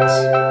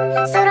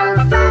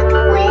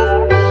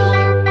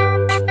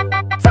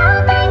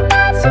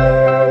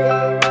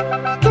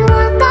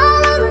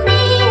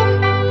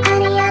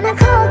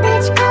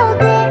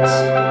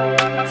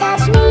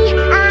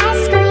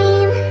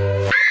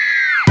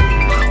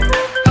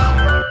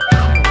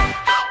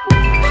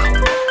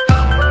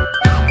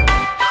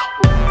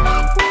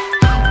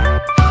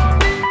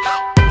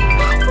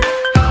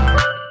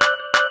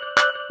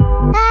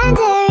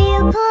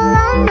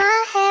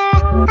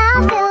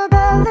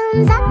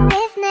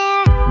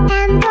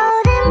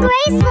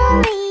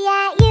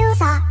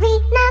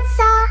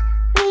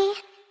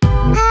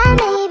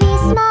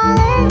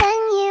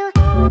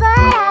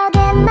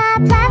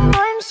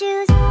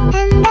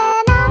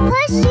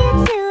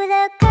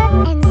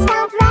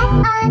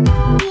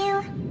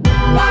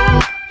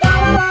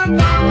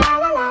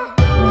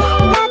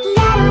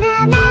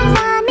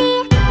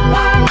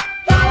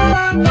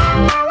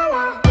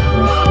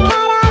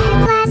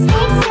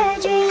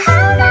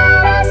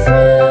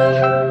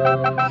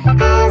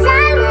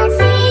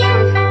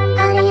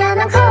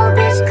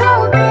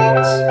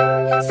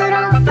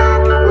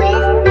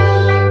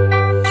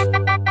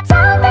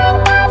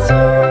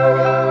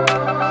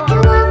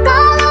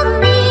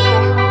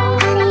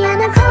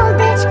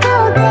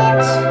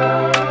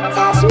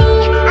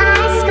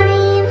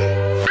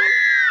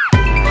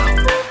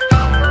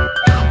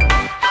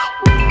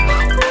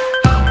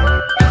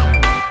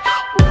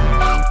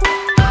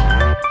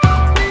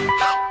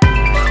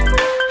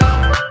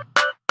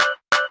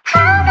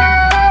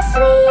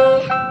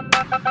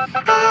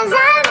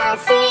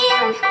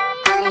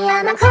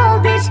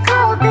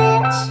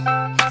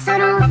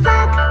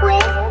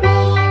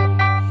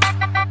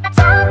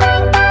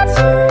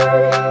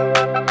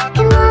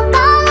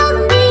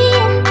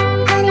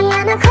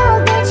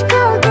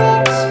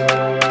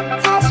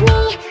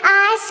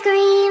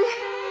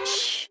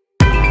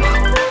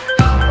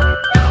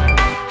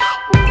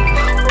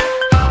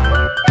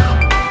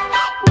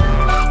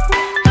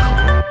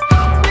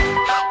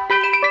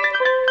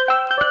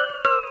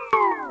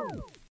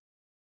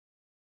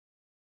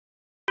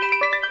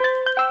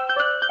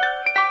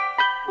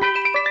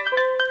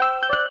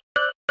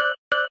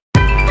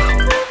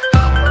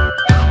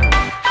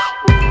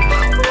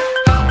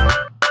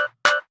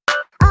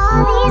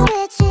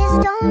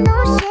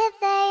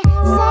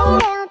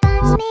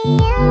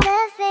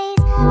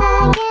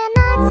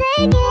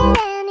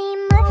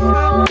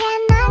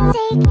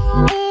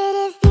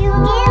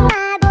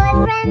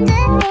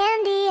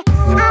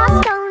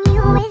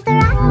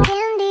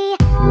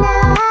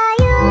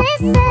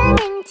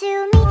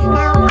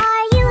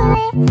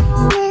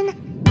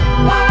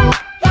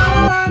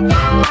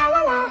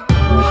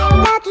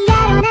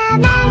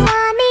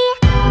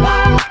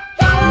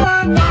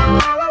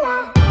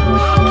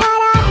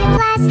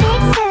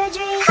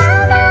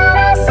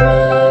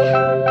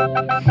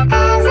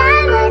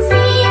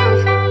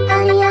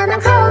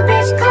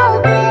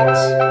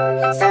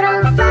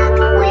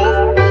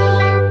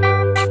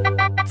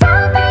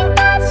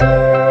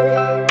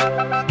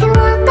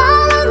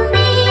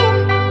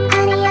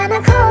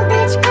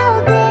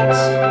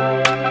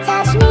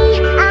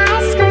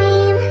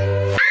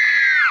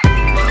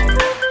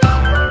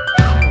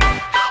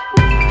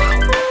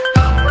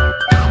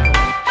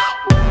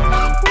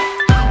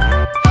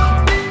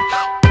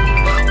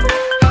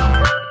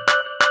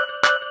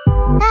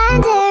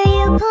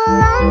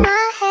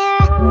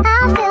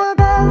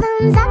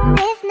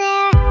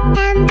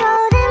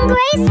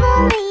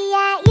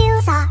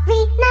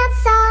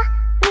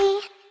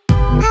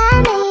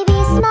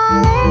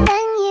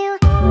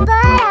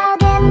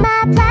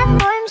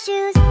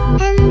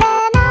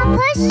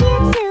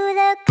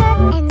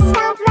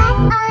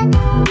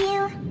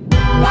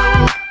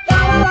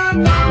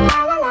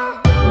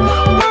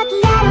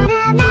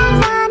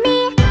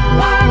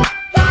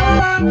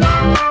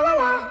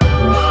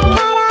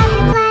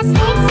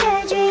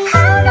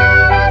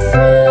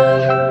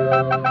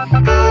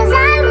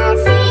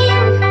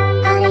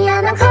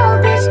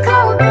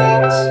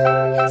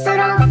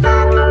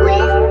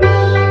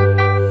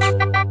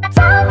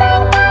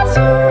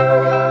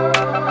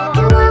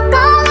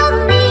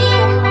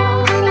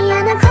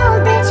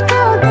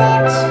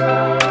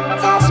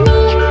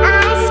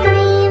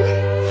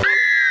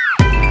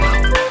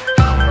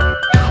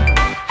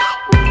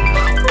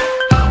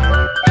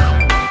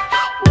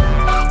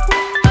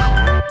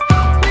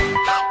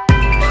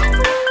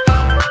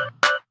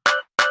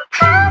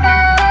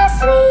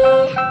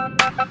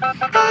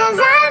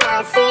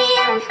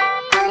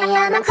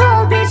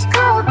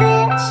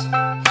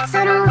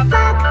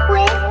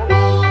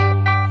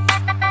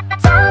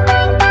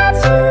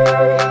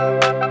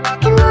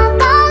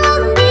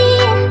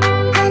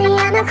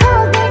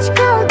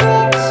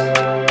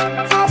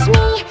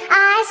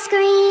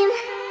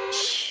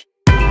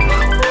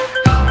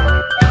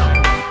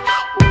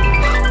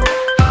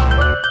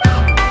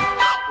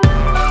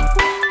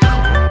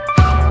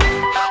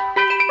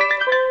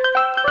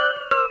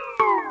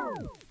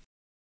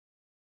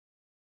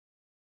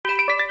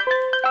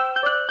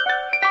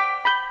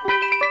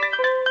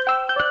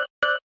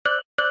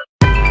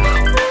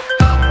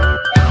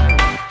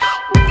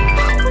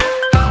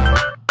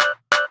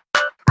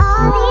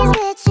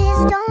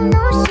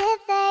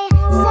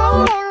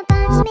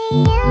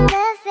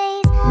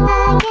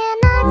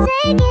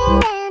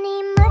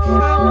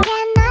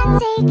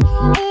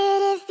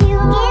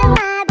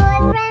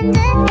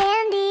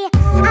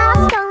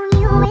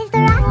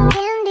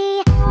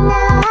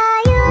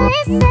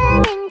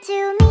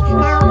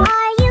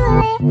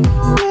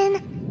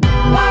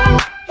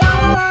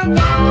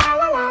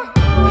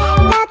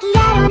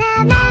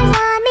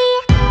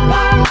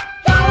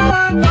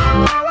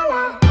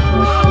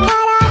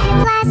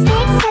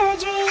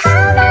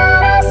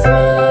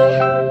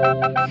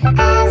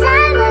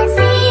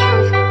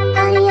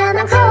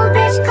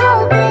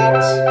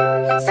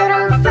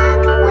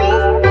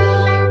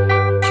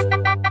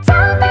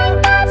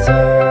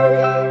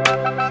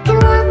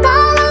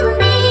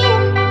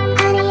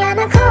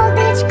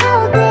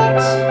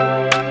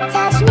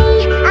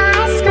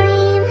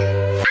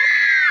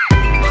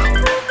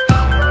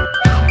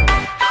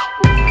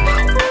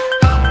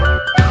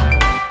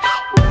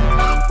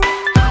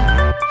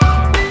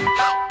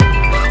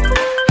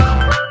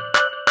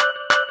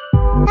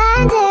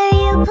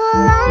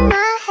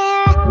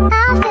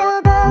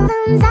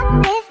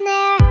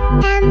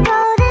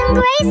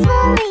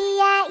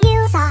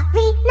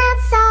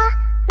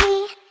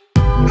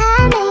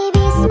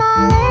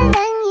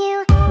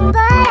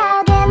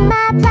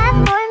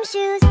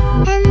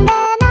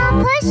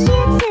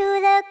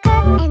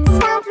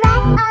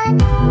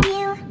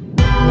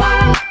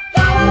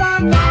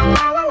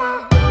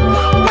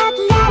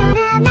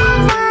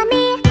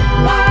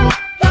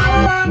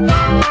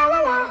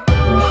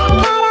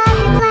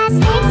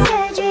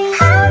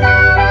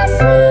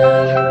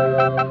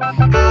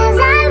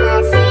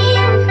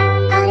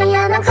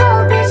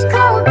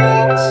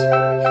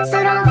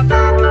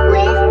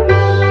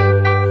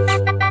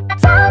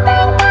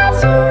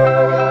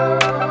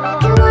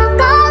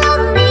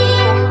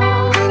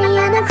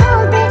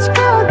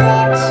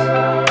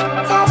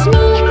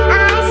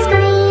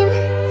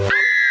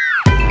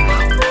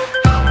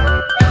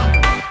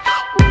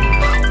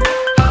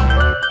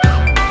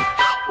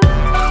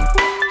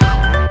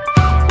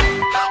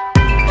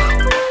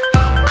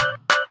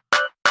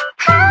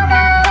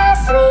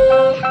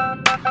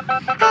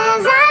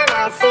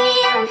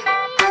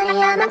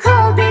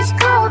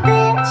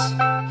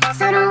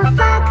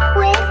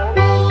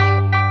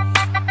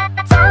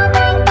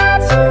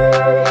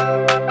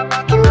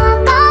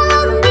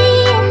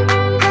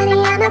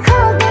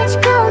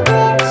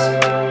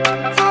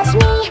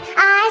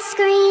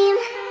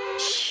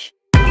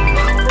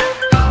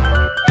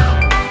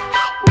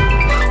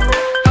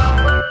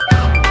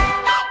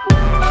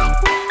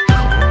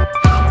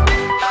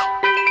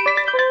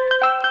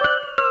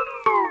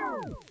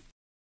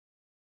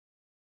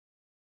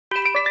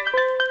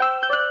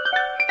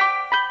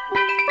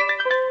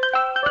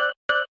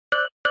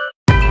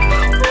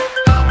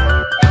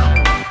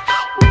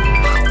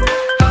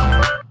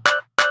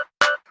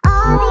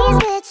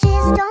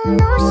 bitches don't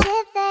know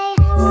shit. They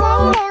say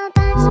they'll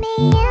punch me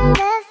in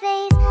the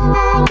face.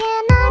 I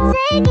cannot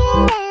take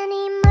it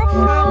anymore.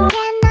 I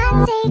cannot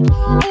take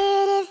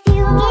it. If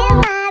you give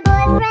my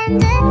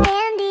boyfriend a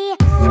dandy,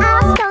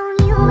 I'll stone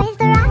you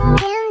with rock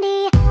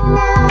candy.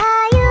 Now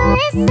are you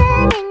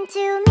listening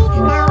to me?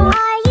 Now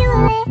are you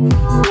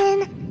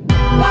listening?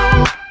 La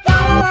la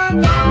la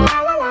la la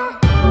la la.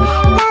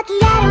 Lucky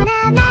I don't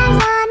have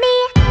knives on me.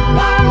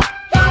 La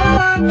la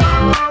la la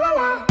la la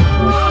la.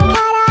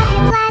 Cut off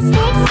your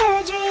plastic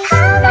surgery.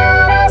 I'm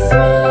not as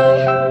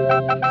sweet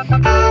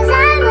as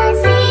I might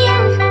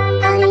seem.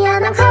 Honey,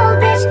 I'm a cold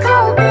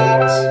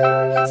bitch,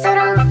 so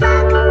don't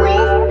fuck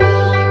with me.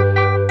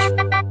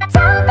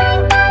 Don't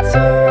think that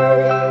you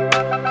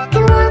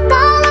can walk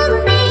all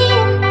over me.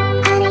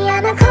 Honey,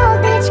 I'm a cold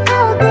bitch,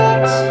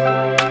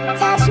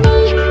 touch me,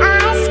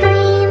 I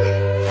scream.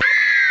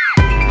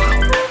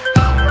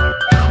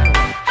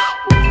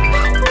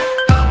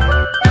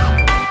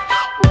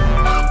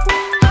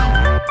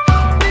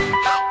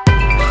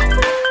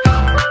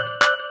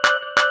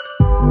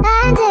 I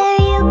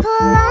dare you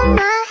pull on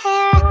my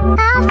hair.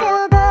 I'll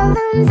fill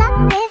balloons up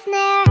with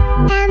Nair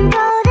and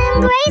throw them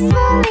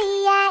gracefully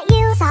at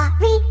you.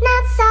 Sorry,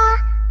 not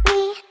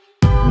sorry.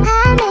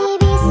 I may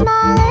be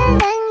smaller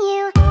than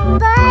you,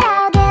 but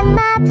I'll get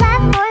my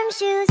platform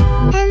shoes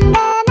and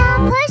then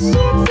I'll push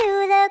you to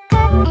the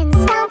curb and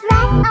stomp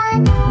right on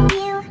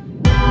you.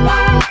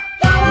 La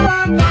la la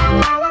la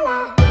la la la.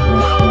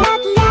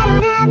 Lucky I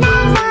don't have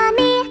knives on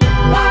me.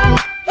 La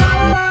la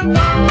la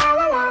la la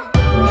la la.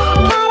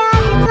 Cut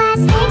off your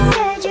plastic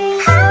surgery.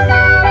 I'm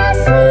not as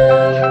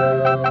sweet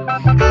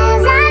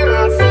as I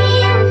might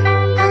seem.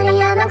 Honey,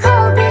 I'm a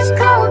cold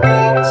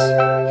bitch,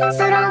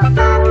 so don't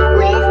fuck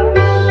with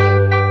me.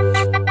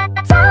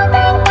 Don't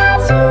think that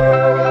you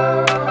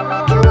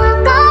can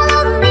walk all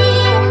over me.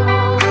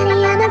 Honey,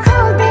 I'm a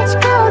cold bitch,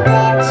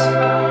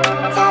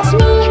 touch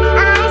me,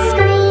 I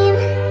scream.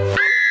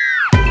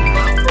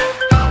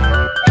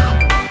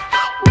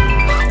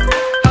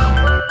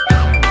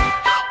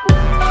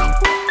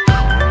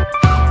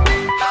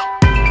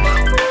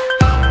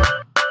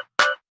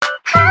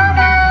 I'm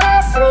not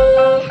as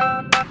sweet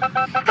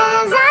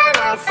as I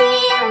might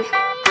seem.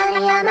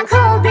 Honey, I'm a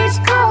cold bitch,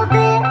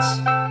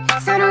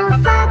 so don't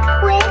fuck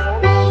with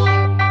me.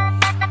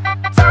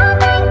 Don't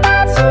think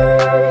that you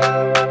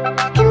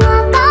can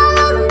walk all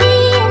over me.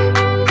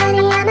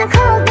 Honey, I'm a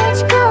cold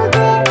bitch,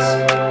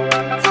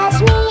 touch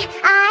me,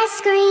 I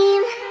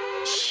scream.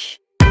 Shh.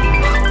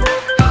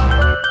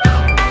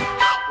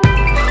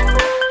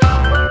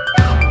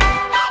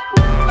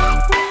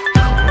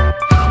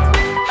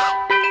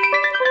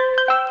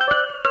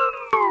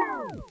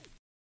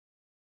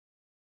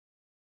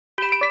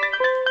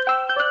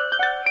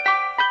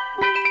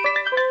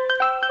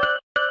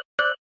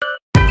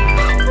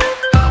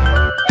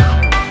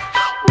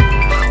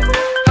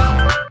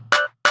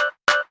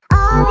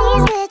 All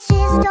these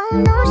bitches don't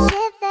know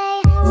shit. They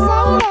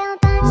say they'll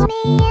punch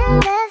me in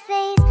the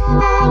face.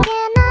 I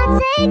cannot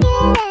take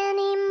it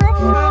anymore.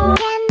 I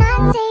cannot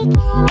take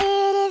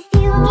it. If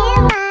you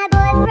give my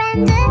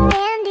boyfriend a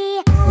dandy,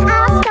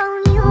 I'll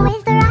stone you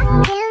with rock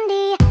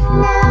candy.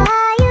 Now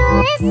are you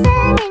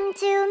listening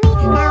to me?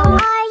 Now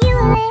are you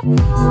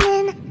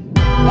listening?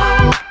 La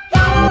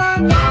la la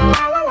la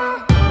la la la.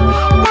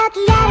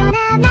 Lucky I don't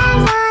have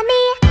knives on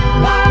me.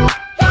 La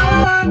la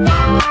la la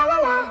la la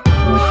la.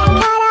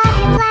 Cut off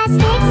your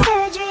plastic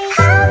surgery.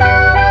 I'm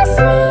not as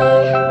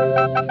sweet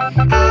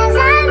as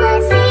I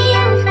might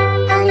seem.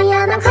 Honey,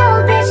 I'm a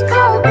cold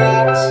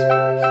bitch,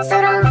 so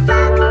don't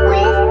fuck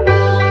with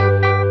me.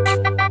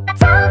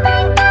 Don't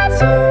think that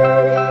you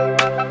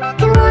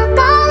can walk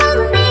all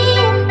over me.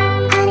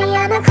 Honey,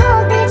 I'm a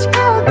cold bitch,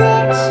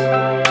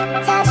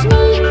 touch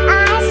me,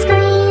 I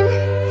scream.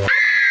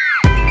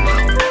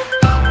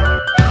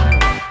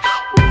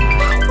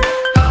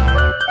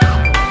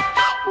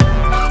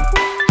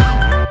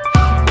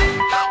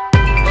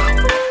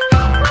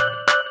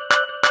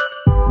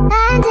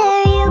 I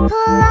dare you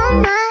pull on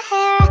my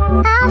hair.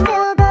 I'll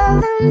fill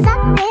balloons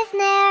up with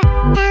Nair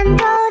and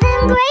throw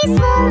them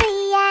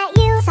gracefully at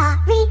you.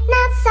 Sorry,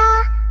 not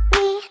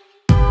sorry.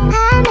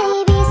 I may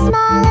be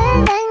smaller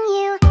than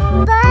you,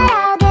 but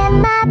I'll get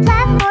my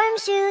platform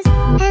shoes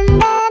and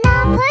then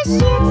I'll push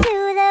you to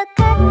the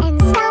curb and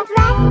stomp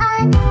right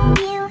on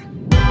you.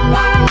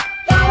 La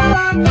la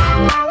la la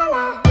la la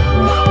la.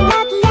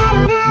 Lucky I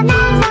don't have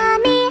knives on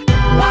me.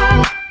 La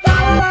la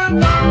la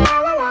la la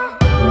la la.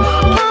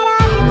 Cut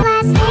off your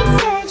plastic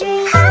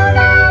surgery. I'm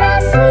not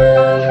as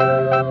sweet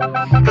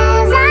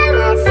as I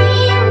might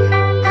seem.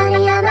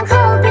 Honey, I'm a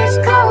cold bitch,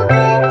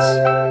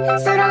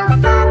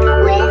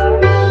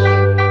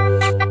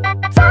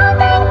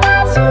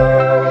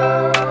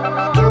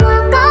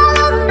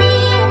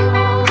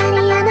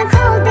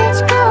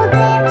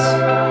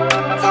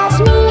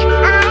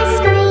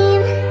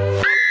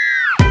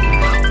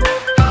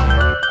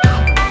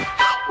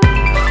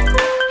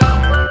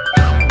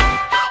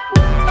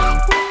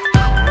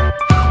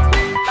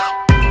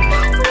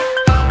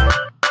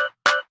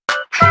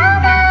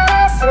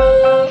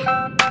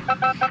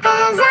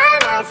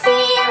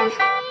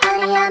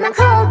 am a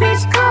cold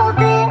bitch,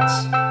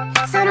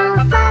 so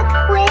don't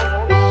fuck with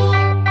me.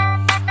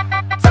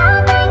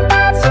 Don't think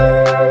that you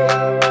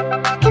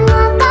can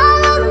walk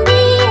all over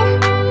me.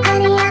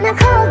 Honey, I'm a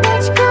cold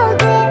bitch,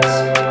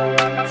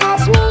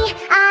 touch me,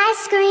 I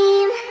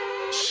scream.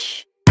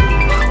 Shh.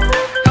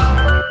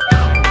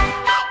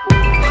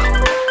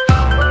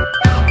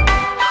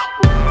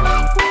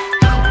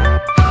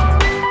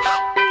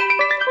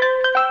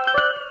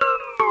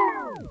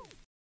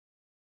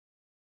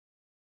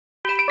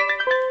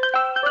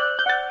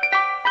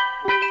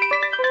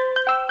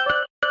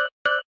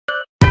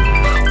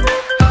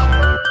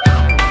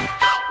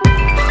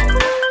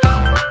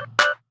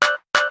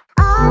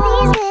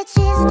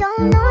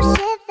 Don't know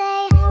shit,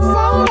 they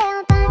say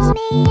they'll punch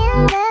me in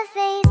the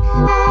face.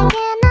 I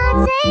cannot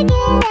take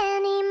it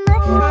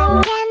anymore. I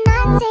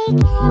cannot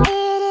take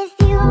it. If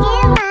you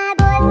give my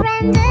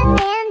boyfriend a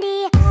handy,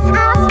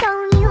 I'll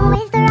stone you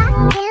with rock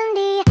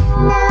candy.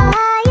 Now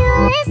are you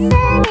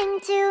listening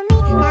to me?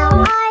 Now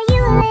are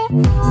you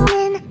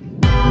listening?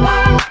 La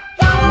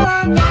la la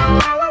la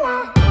la la.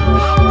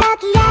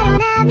 Lucky I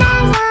don't have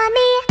knives on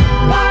me.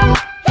 La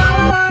la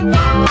la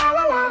la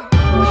la la.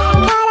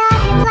 Cut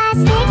off your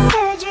plastic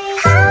surgery.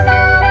 I'm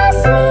not as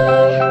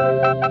sweet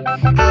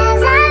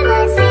as I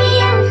might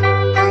seem.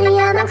 Honey,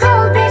 I'm a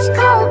cold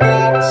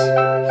bitch,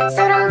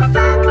 so don't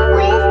fuck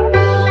with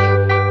me.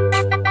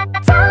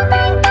 Don't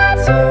think that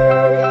you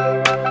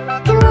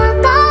can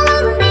walk all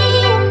over me.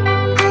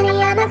 Honey,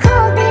 I'm a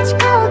cold bitch,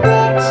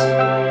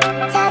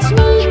 touch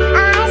me,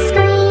 I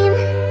scream.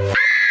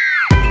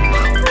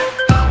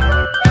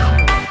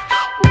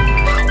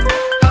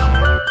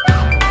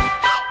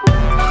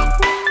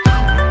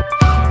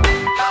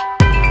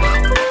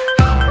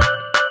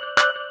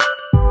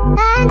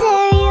 I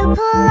dare you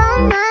pull on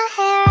my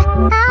hair.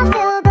 I'll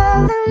fill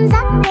balloons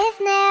up with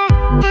Nair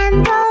and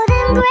throw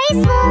them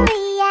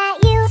gracefully at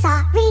you.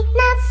 Sorry,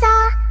 not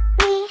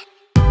sorry.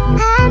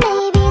 I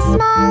may be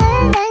smaller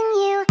than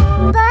you,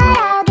 but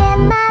I'll get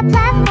my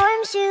platform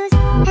shoes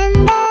and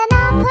then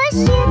I'll push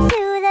you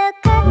to the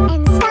curb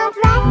and stomp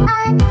right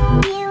on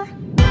you.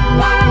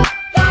 La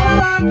la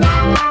la la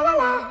la la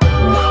la.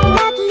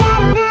 Lucky I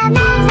don't have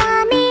knives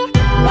on me.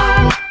 La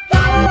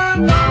la la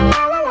la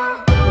la la la.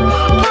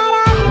 Cut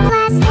off your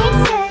plastic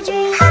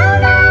surgery. I'm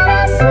not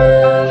as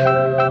sweet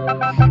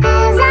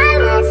as I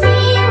might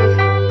seem.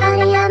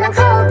 Honey, I'm a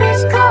cold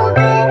bitch,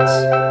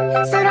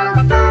 so don't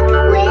fuck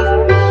with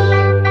me.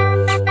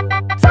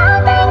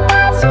 Don't think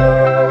that you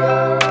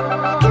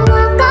can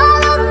walk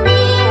all over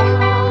me.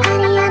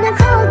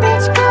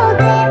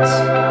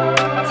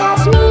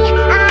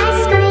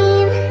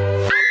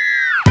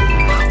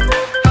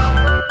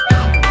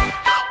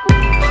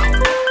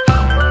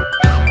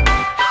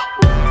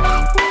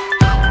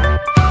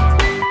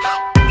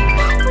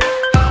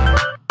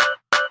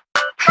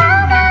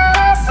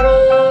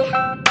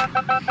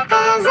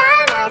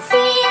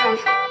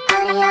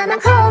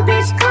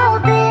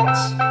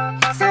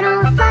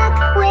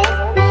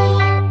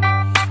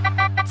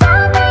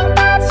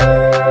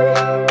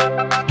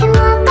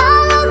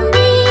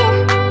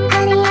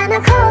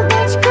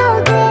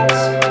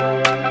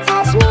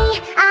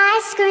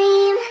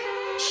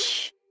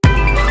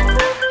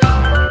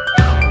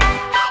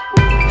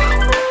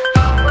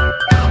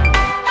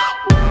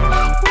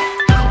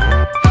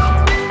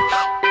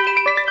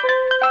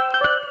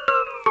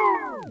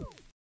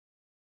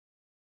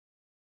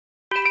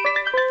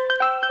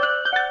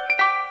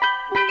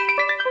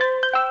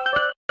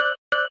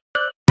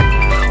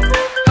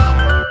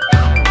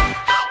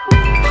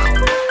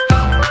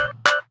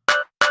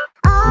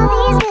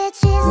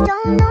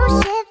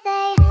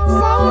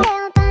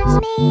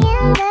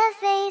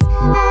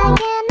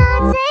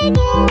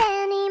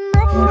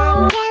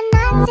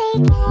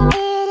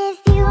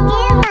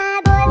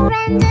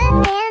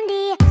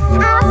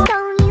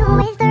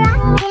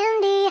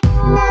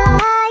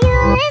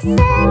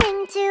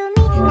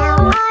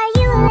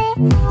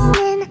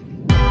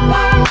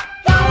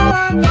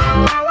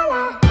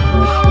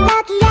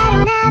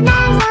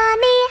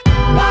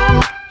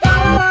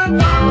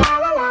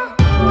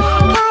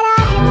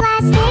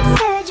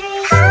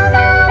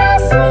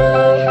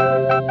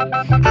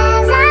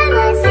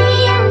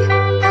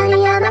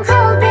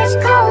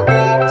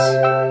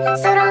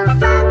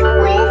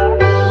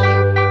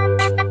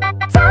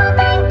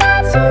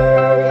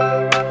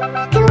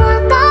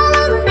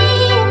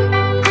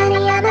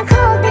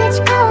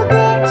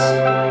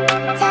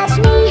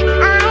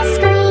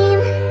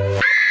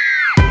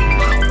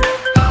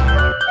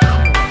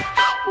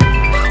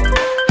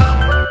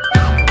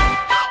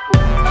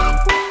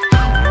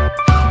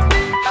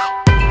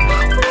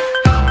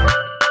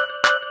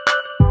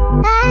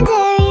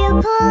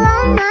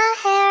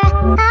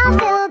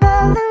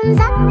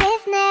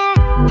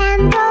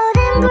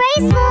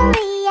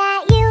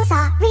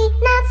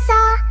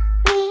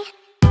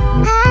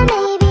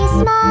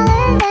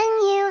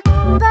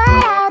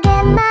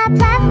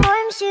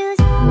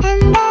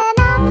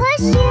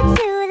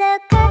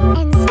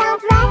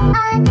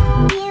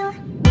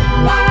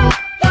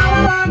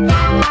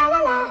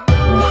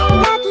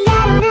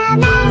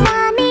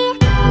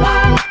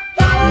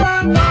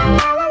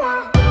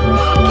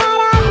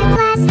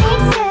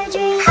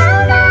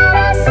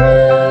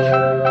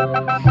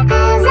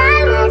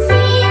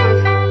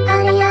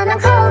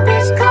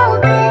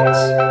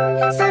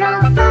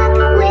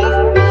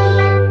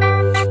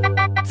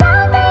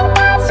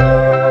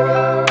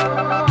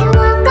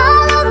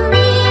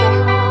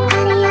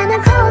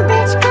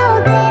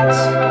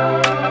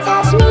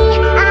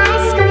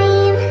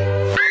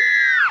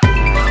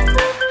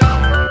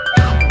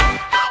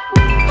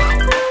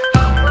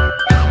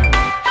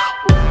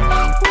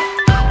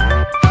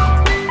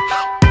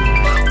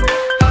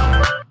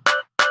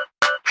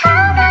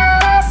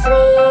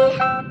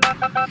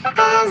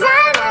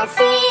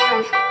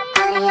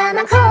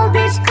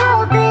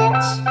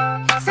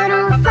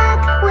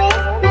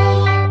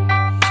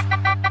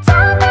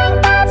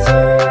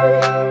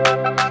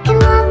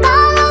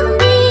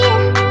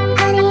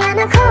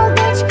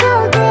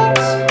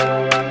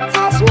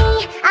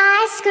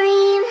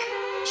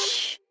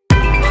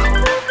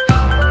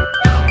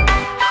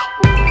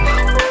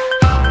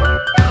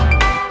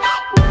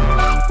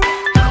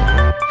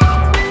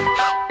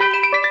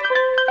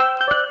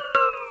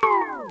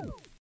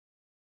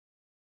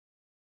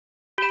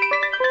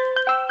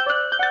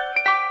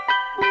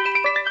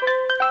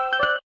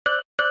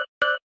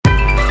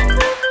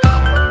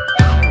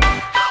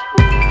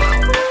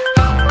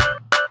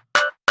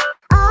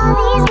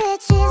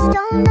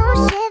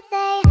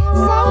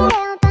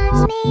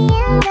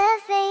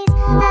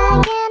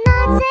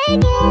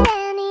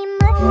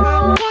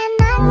 I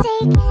cannot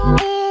take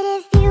it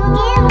if you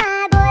give my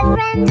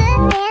boyfriend a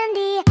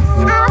candy.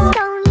 I'll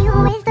stone you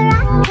with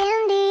rock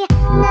candy.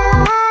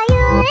 Now are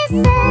you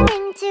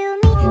listening to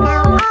me?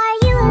 Now are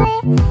you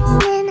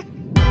listening?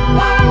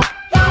 La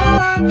la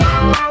la la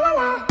la la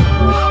la.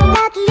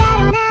 Lucky I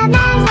don't have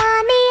knives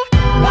on me.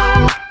 La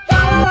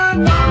la la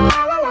la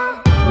la la la.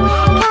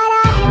 Cut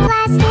off your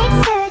plastic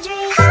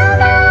surgery. I'm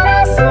not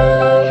as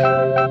sweet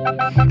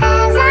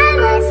as I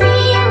might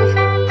seem.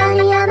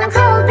 Honey, I'm a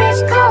cold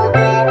bitch,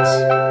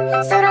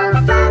 so don't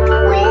fuck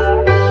with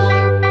me.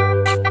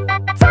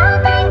 Don't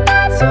think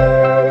that you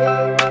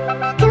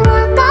can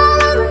walk all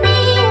over me.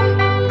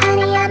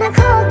 Honey, I'm a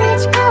cold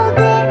bitch,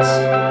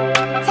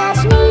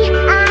 touch me,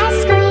 I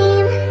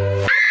scream.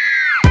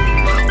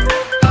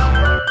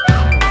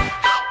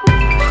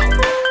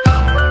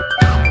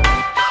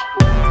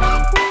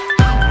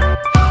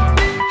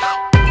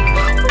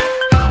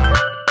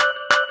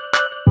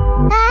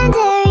 I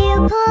dare you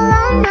pull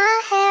on my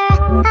hair.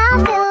 I'll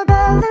fill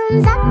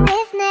balloons up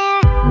with Nair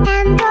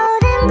and throw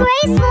them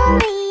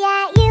gracefully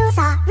at you.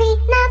 Sorry,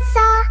 not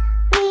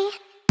sorry.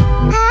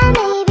 I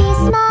may be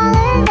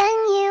smaller than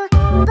you,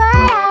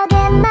 but I'll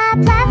get my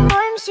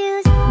platform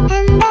shoes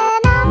and then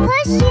I'll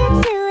push you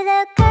to the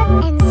curb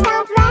and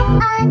stomp right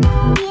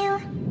on you.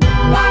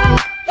 La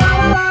la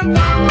la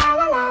la la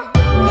la la.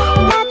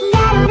 Lucky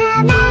I don't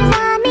have knives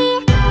on me.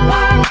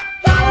 La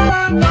la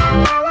la la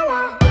la la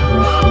la.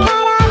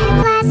 Cut off your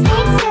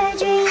plastic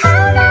surgery.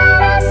 I'm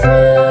not as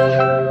sweet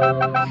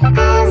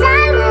as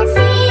I might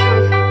seem.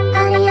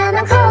 Honey, I'm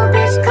a cold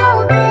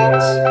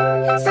bitch,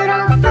 so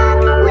don't fuck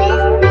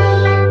with me.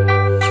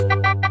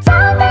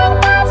 Don't think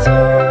that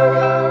you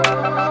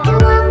can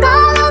walk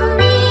all over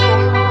me.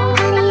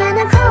 Honey, I'm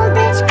a cold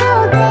bitch,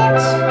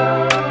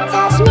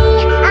 touch me,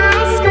 I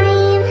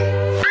scream.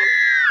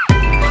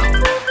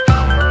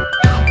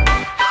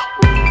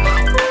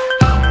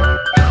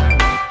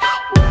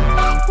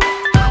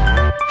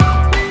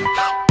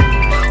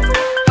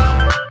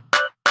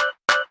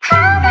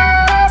 I'm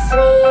not as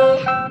sweet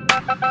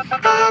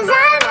as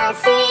I might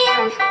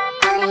seem.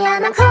 Honey,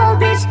 I'm a cold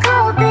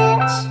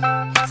bitch,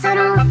 so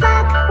don't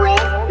fuck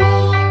with me.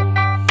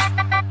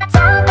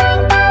 Don't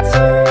think that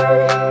you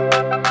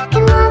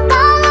can walk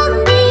all over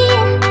me.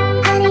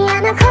 Honey,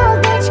 I'm a cold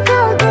bitch,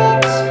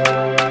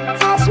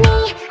 touch me,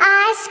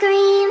 I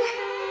scream.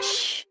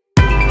 Shh.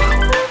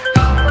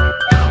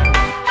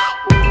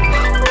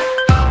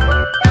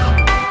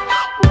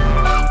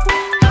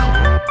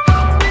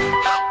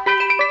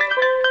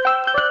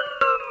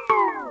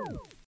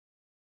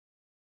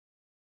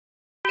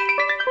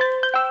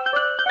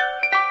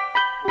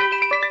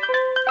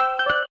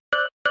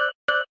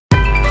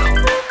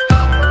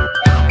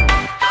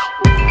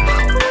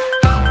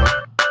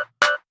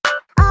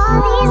 All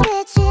these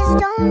bitches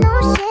don't know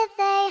shit.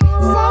 They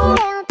say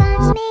they'll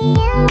punch me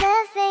in the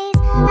face.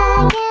 I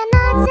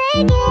cannot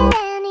take it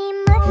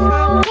anymore.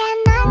 I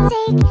cannot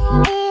take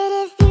it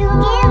if you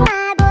give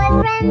my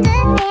boyfriend a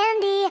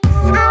candy.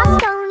 I'll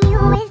stone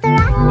you with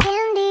rock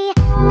candy.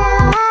 Now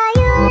are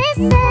you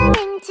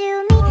listening to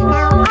me?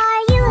 Now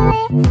are you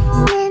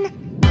listening?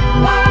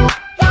 La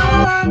la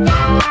la la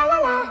la la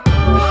la.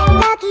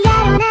 Lucky I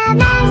don't have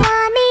knives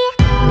on me.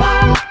 La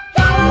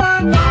la la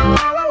la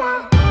la la la.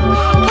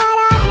 Cut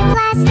off your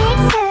plastic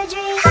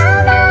surgery. I'm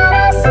not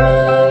as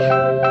sweet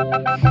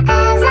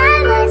as I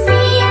might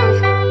seem.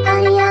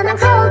 Honey, I'm a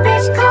cold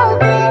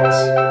bitch,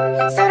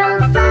 so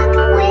don't fuck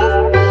with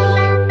me.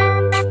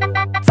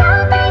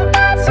 Don't think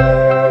that you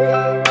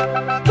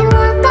can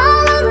walk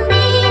all over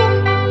me.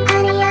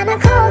 Honey, I'm a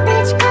cold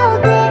bitch,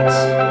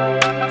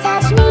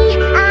 touch me,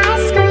 I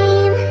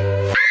scream.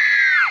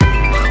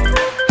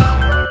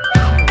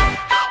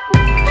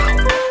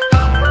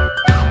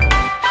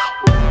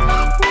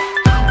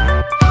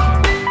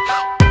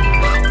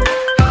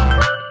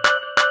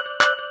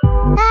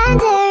 I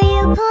dare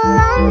you pull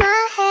on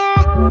my hair.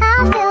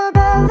 I'll fill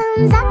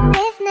balloons up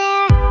with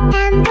Nair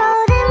and throw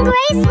them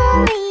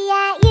gracefully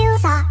at you.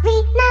 Sorry,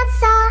 not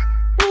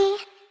sorry.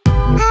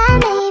 I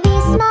may be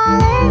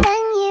smaller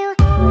than you,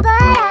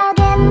 but I'll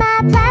get my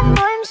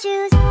platform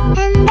shoes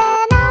and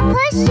then I'll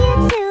push you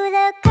to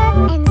the curb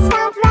and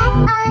stomp right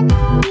on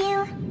you.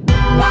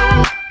 La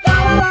la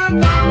la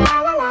la la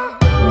la la.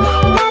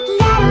 Lucky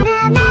I don't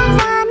have knives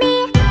on me.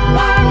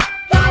 La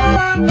la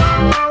la la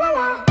la la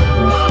la.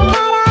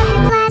 Cut off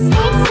your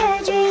plastic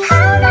surgery.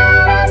 I'm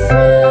not as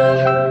sweet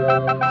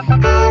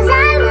as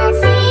I might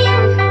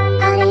seem.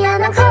 Honey,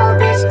 I'm a cold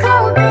bitch,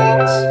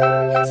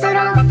 so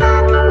don't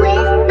fuck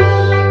with me.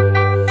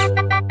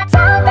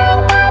 Don't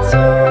think that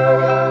you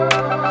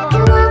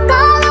can walk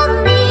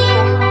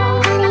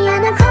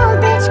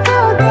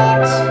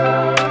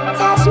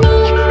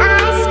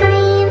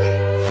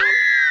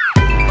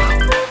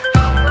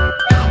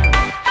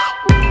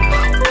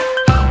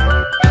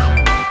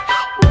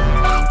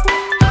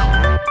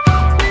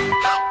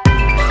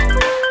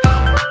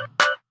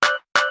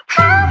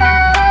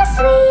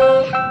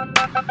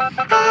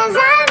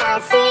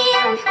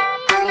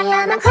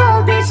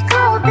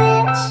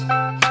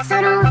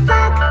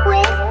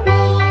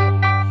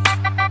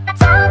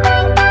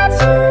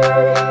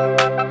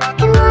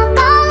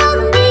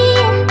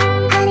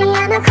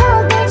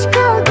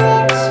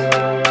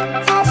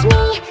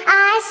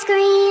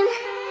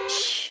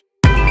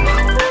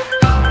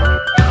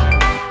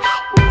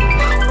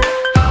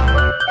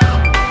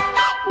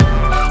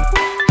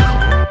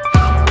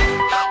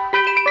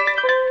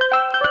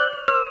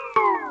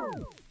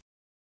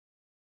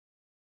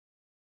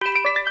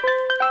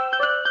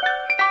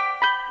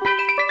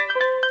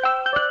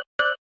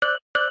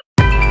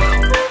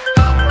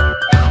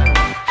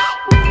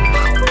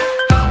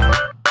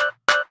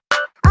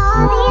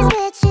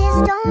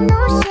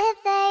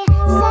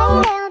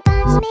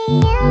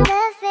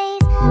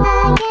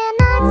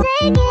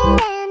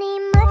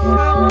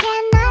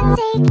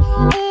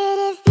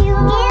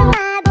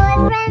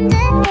friend a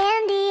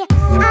dandy.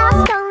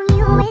 I'll stone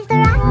you with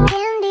rock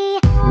candy.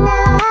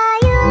 Now are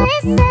you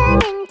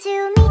listening to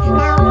me?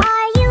 Now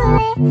are you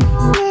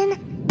listening?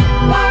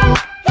 La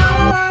la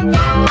la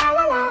la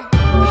la la.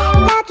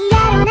 Lucky I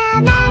don't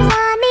have knives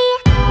on me.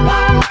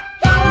 La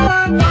la la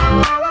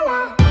la la la.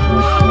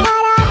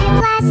 Cut off your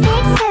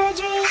plastic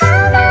surgery.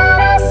 I'm not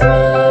as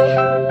sweet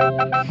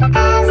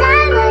as I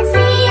might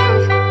seem.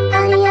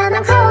 Honey, I'm a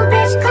cold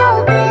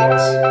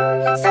bitch,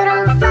 so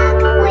don't fuck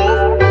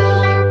with me.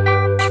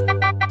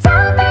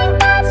 Don't think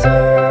that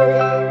you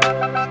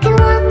can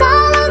walk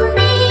all over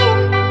me.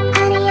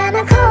 Honey, I'm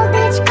a cold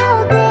bitch,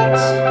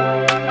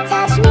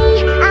 touch me,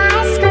 I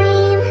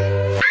scream.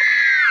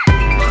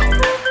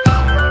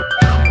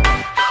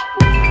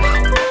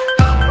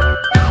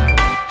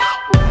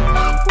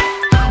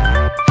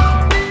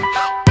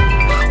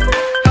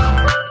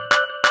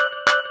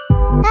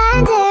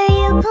 I dare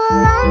you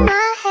pull on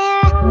my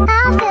hair.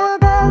 I'll fill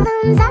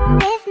balloons up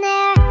with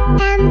Nair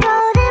and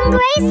throw them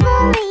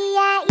gracefully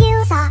at you.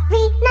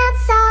 Sorry, not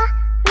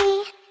sorry.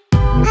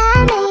 I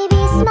may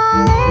be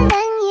smaller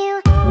than you,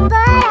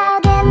 but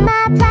I'll get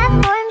my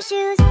platform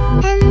shoes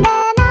and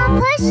then I'll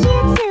push you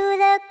to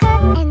the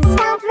curb and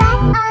stomp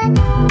right on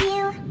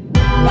you.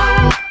 La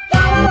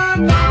la la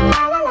la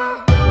la la la.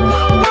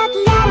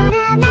 Lucky I don't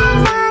have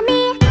knives on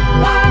me.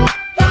 La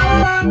la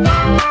la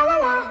la la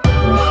la.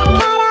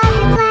 Cut off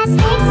your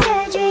plastic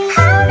surgery.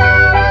 I'm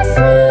not as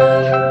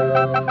sweet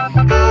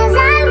as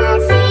I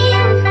might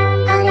seem.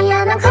 Honey,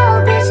 I'm a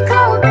cold bitch,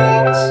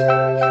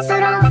 so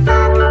don't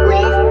fuck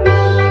with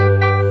me.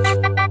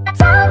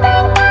 Don't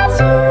think that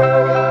you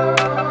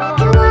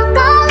can walk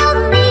all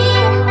over me.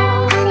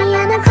 Honey,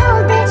 I'm a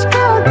cold bitch,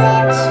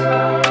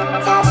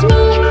 touch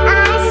me,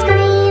 I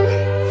scream.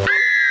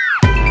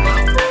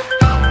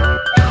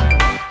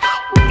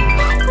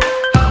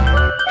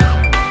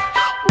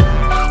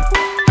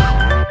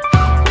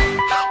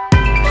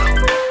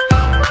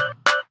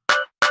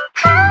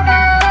 I'm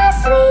not as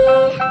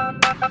sweet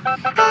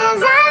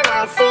as I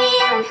might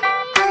seem.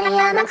 Honey,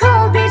 I'm a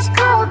cold bitch,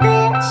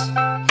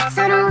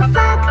 so don't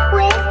fuck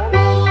with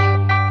me.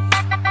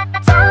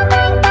 Don't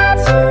think that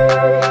you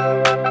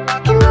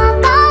can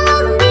walk all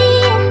over me.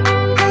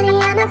 Honey,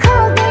 I'm a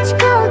cold bitch,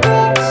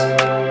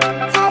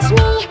 touch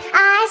me,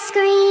 I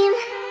scream.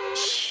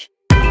 Shh.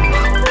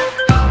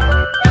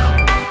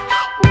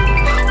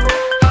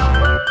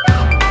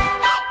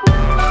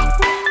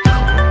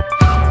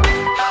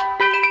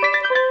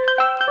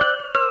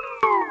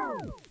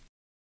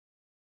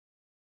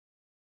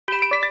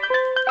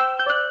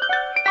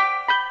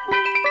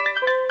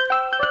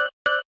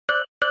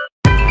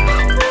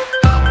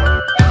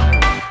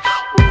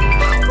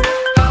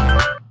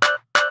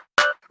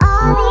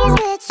 All these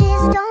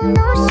bitches don't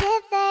know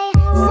shit. They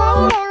say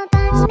they'll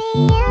punch me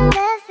in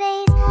the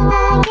face.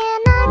 I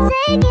cannot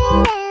take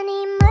it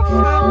anymore.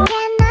 I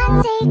cannot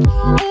take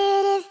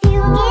it. If you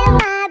give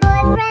my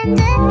boyfriend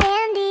a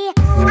dandy,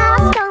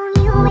 I'll stone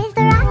you with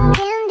rock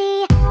candy.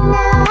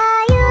 Now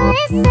are you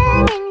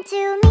listening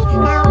to me?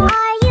 Now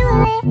are you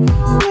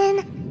listening?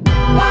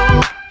 La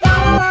la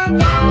la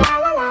la la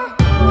la la.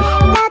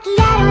 Lucky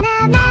I don't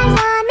have knives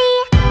on me.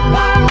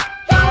 La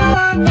la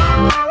la la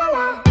la la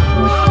la.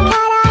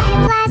 Cut off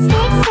your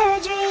plastic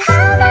surgery.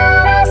 I'm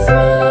not as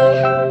sweet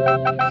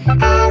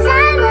as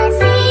I might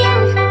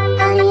seem.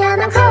 Honey, I'm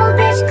a cold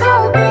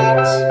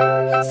bitch,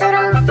 so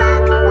don't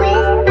fuck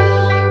with me.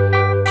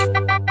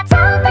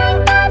 Don't think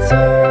that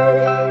you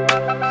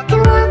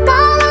can walk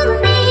all over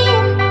me.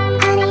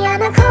 Honey,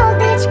 I'm a cold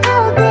bitch,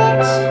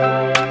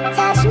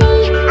 touch me,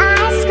 I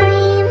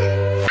scream.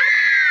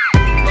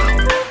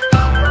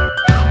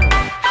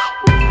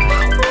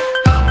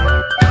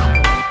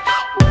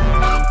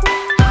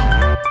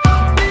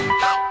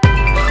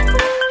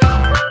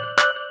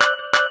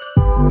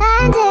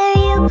 I dare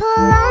you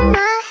pull on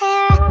my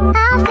hair.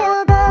 I'll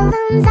fill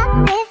balloons up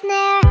with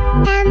Nair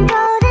and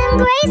throw them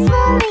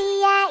gracefully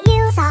at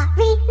you.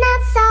 Sorry,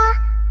 not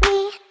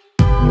sorry.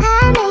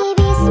 I may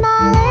be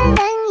smaller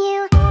than you,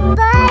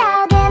 but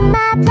I'll get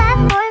my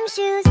platform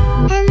shoes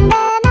and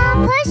then I'll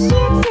push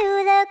you to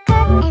the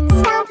curb and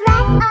stomp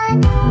right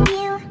on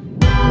you.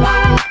 La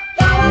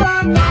la la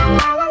la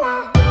la la la.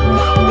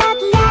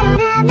 Lucky I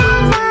don't have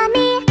knives on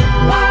me.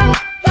 La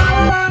la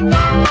la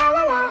la la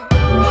la la.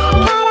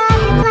 Cut off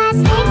your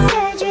plastic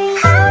surgery.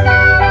 I'm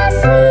not as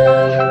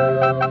sweet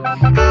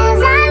as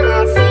I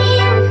might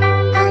seem.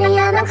 Honey,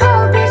 I'm a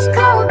cold bitch,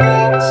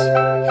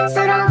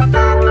 so don't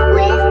fuck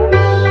with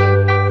me.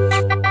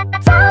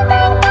 Don't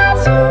think that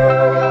you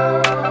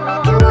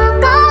can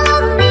walk all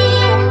over me.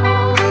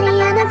 Honey,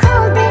 I'm a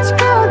cold bitch,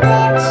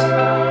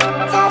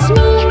 touch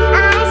me,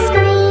 I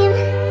scream.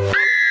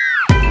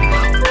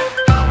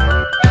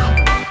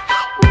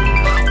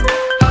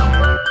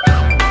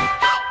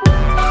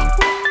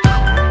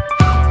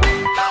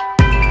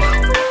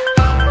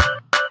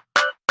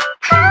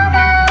 I'm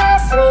not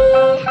as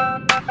sweet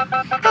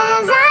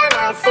as I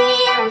might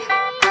seem.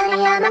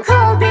 Honey, I'm a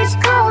cold bitch,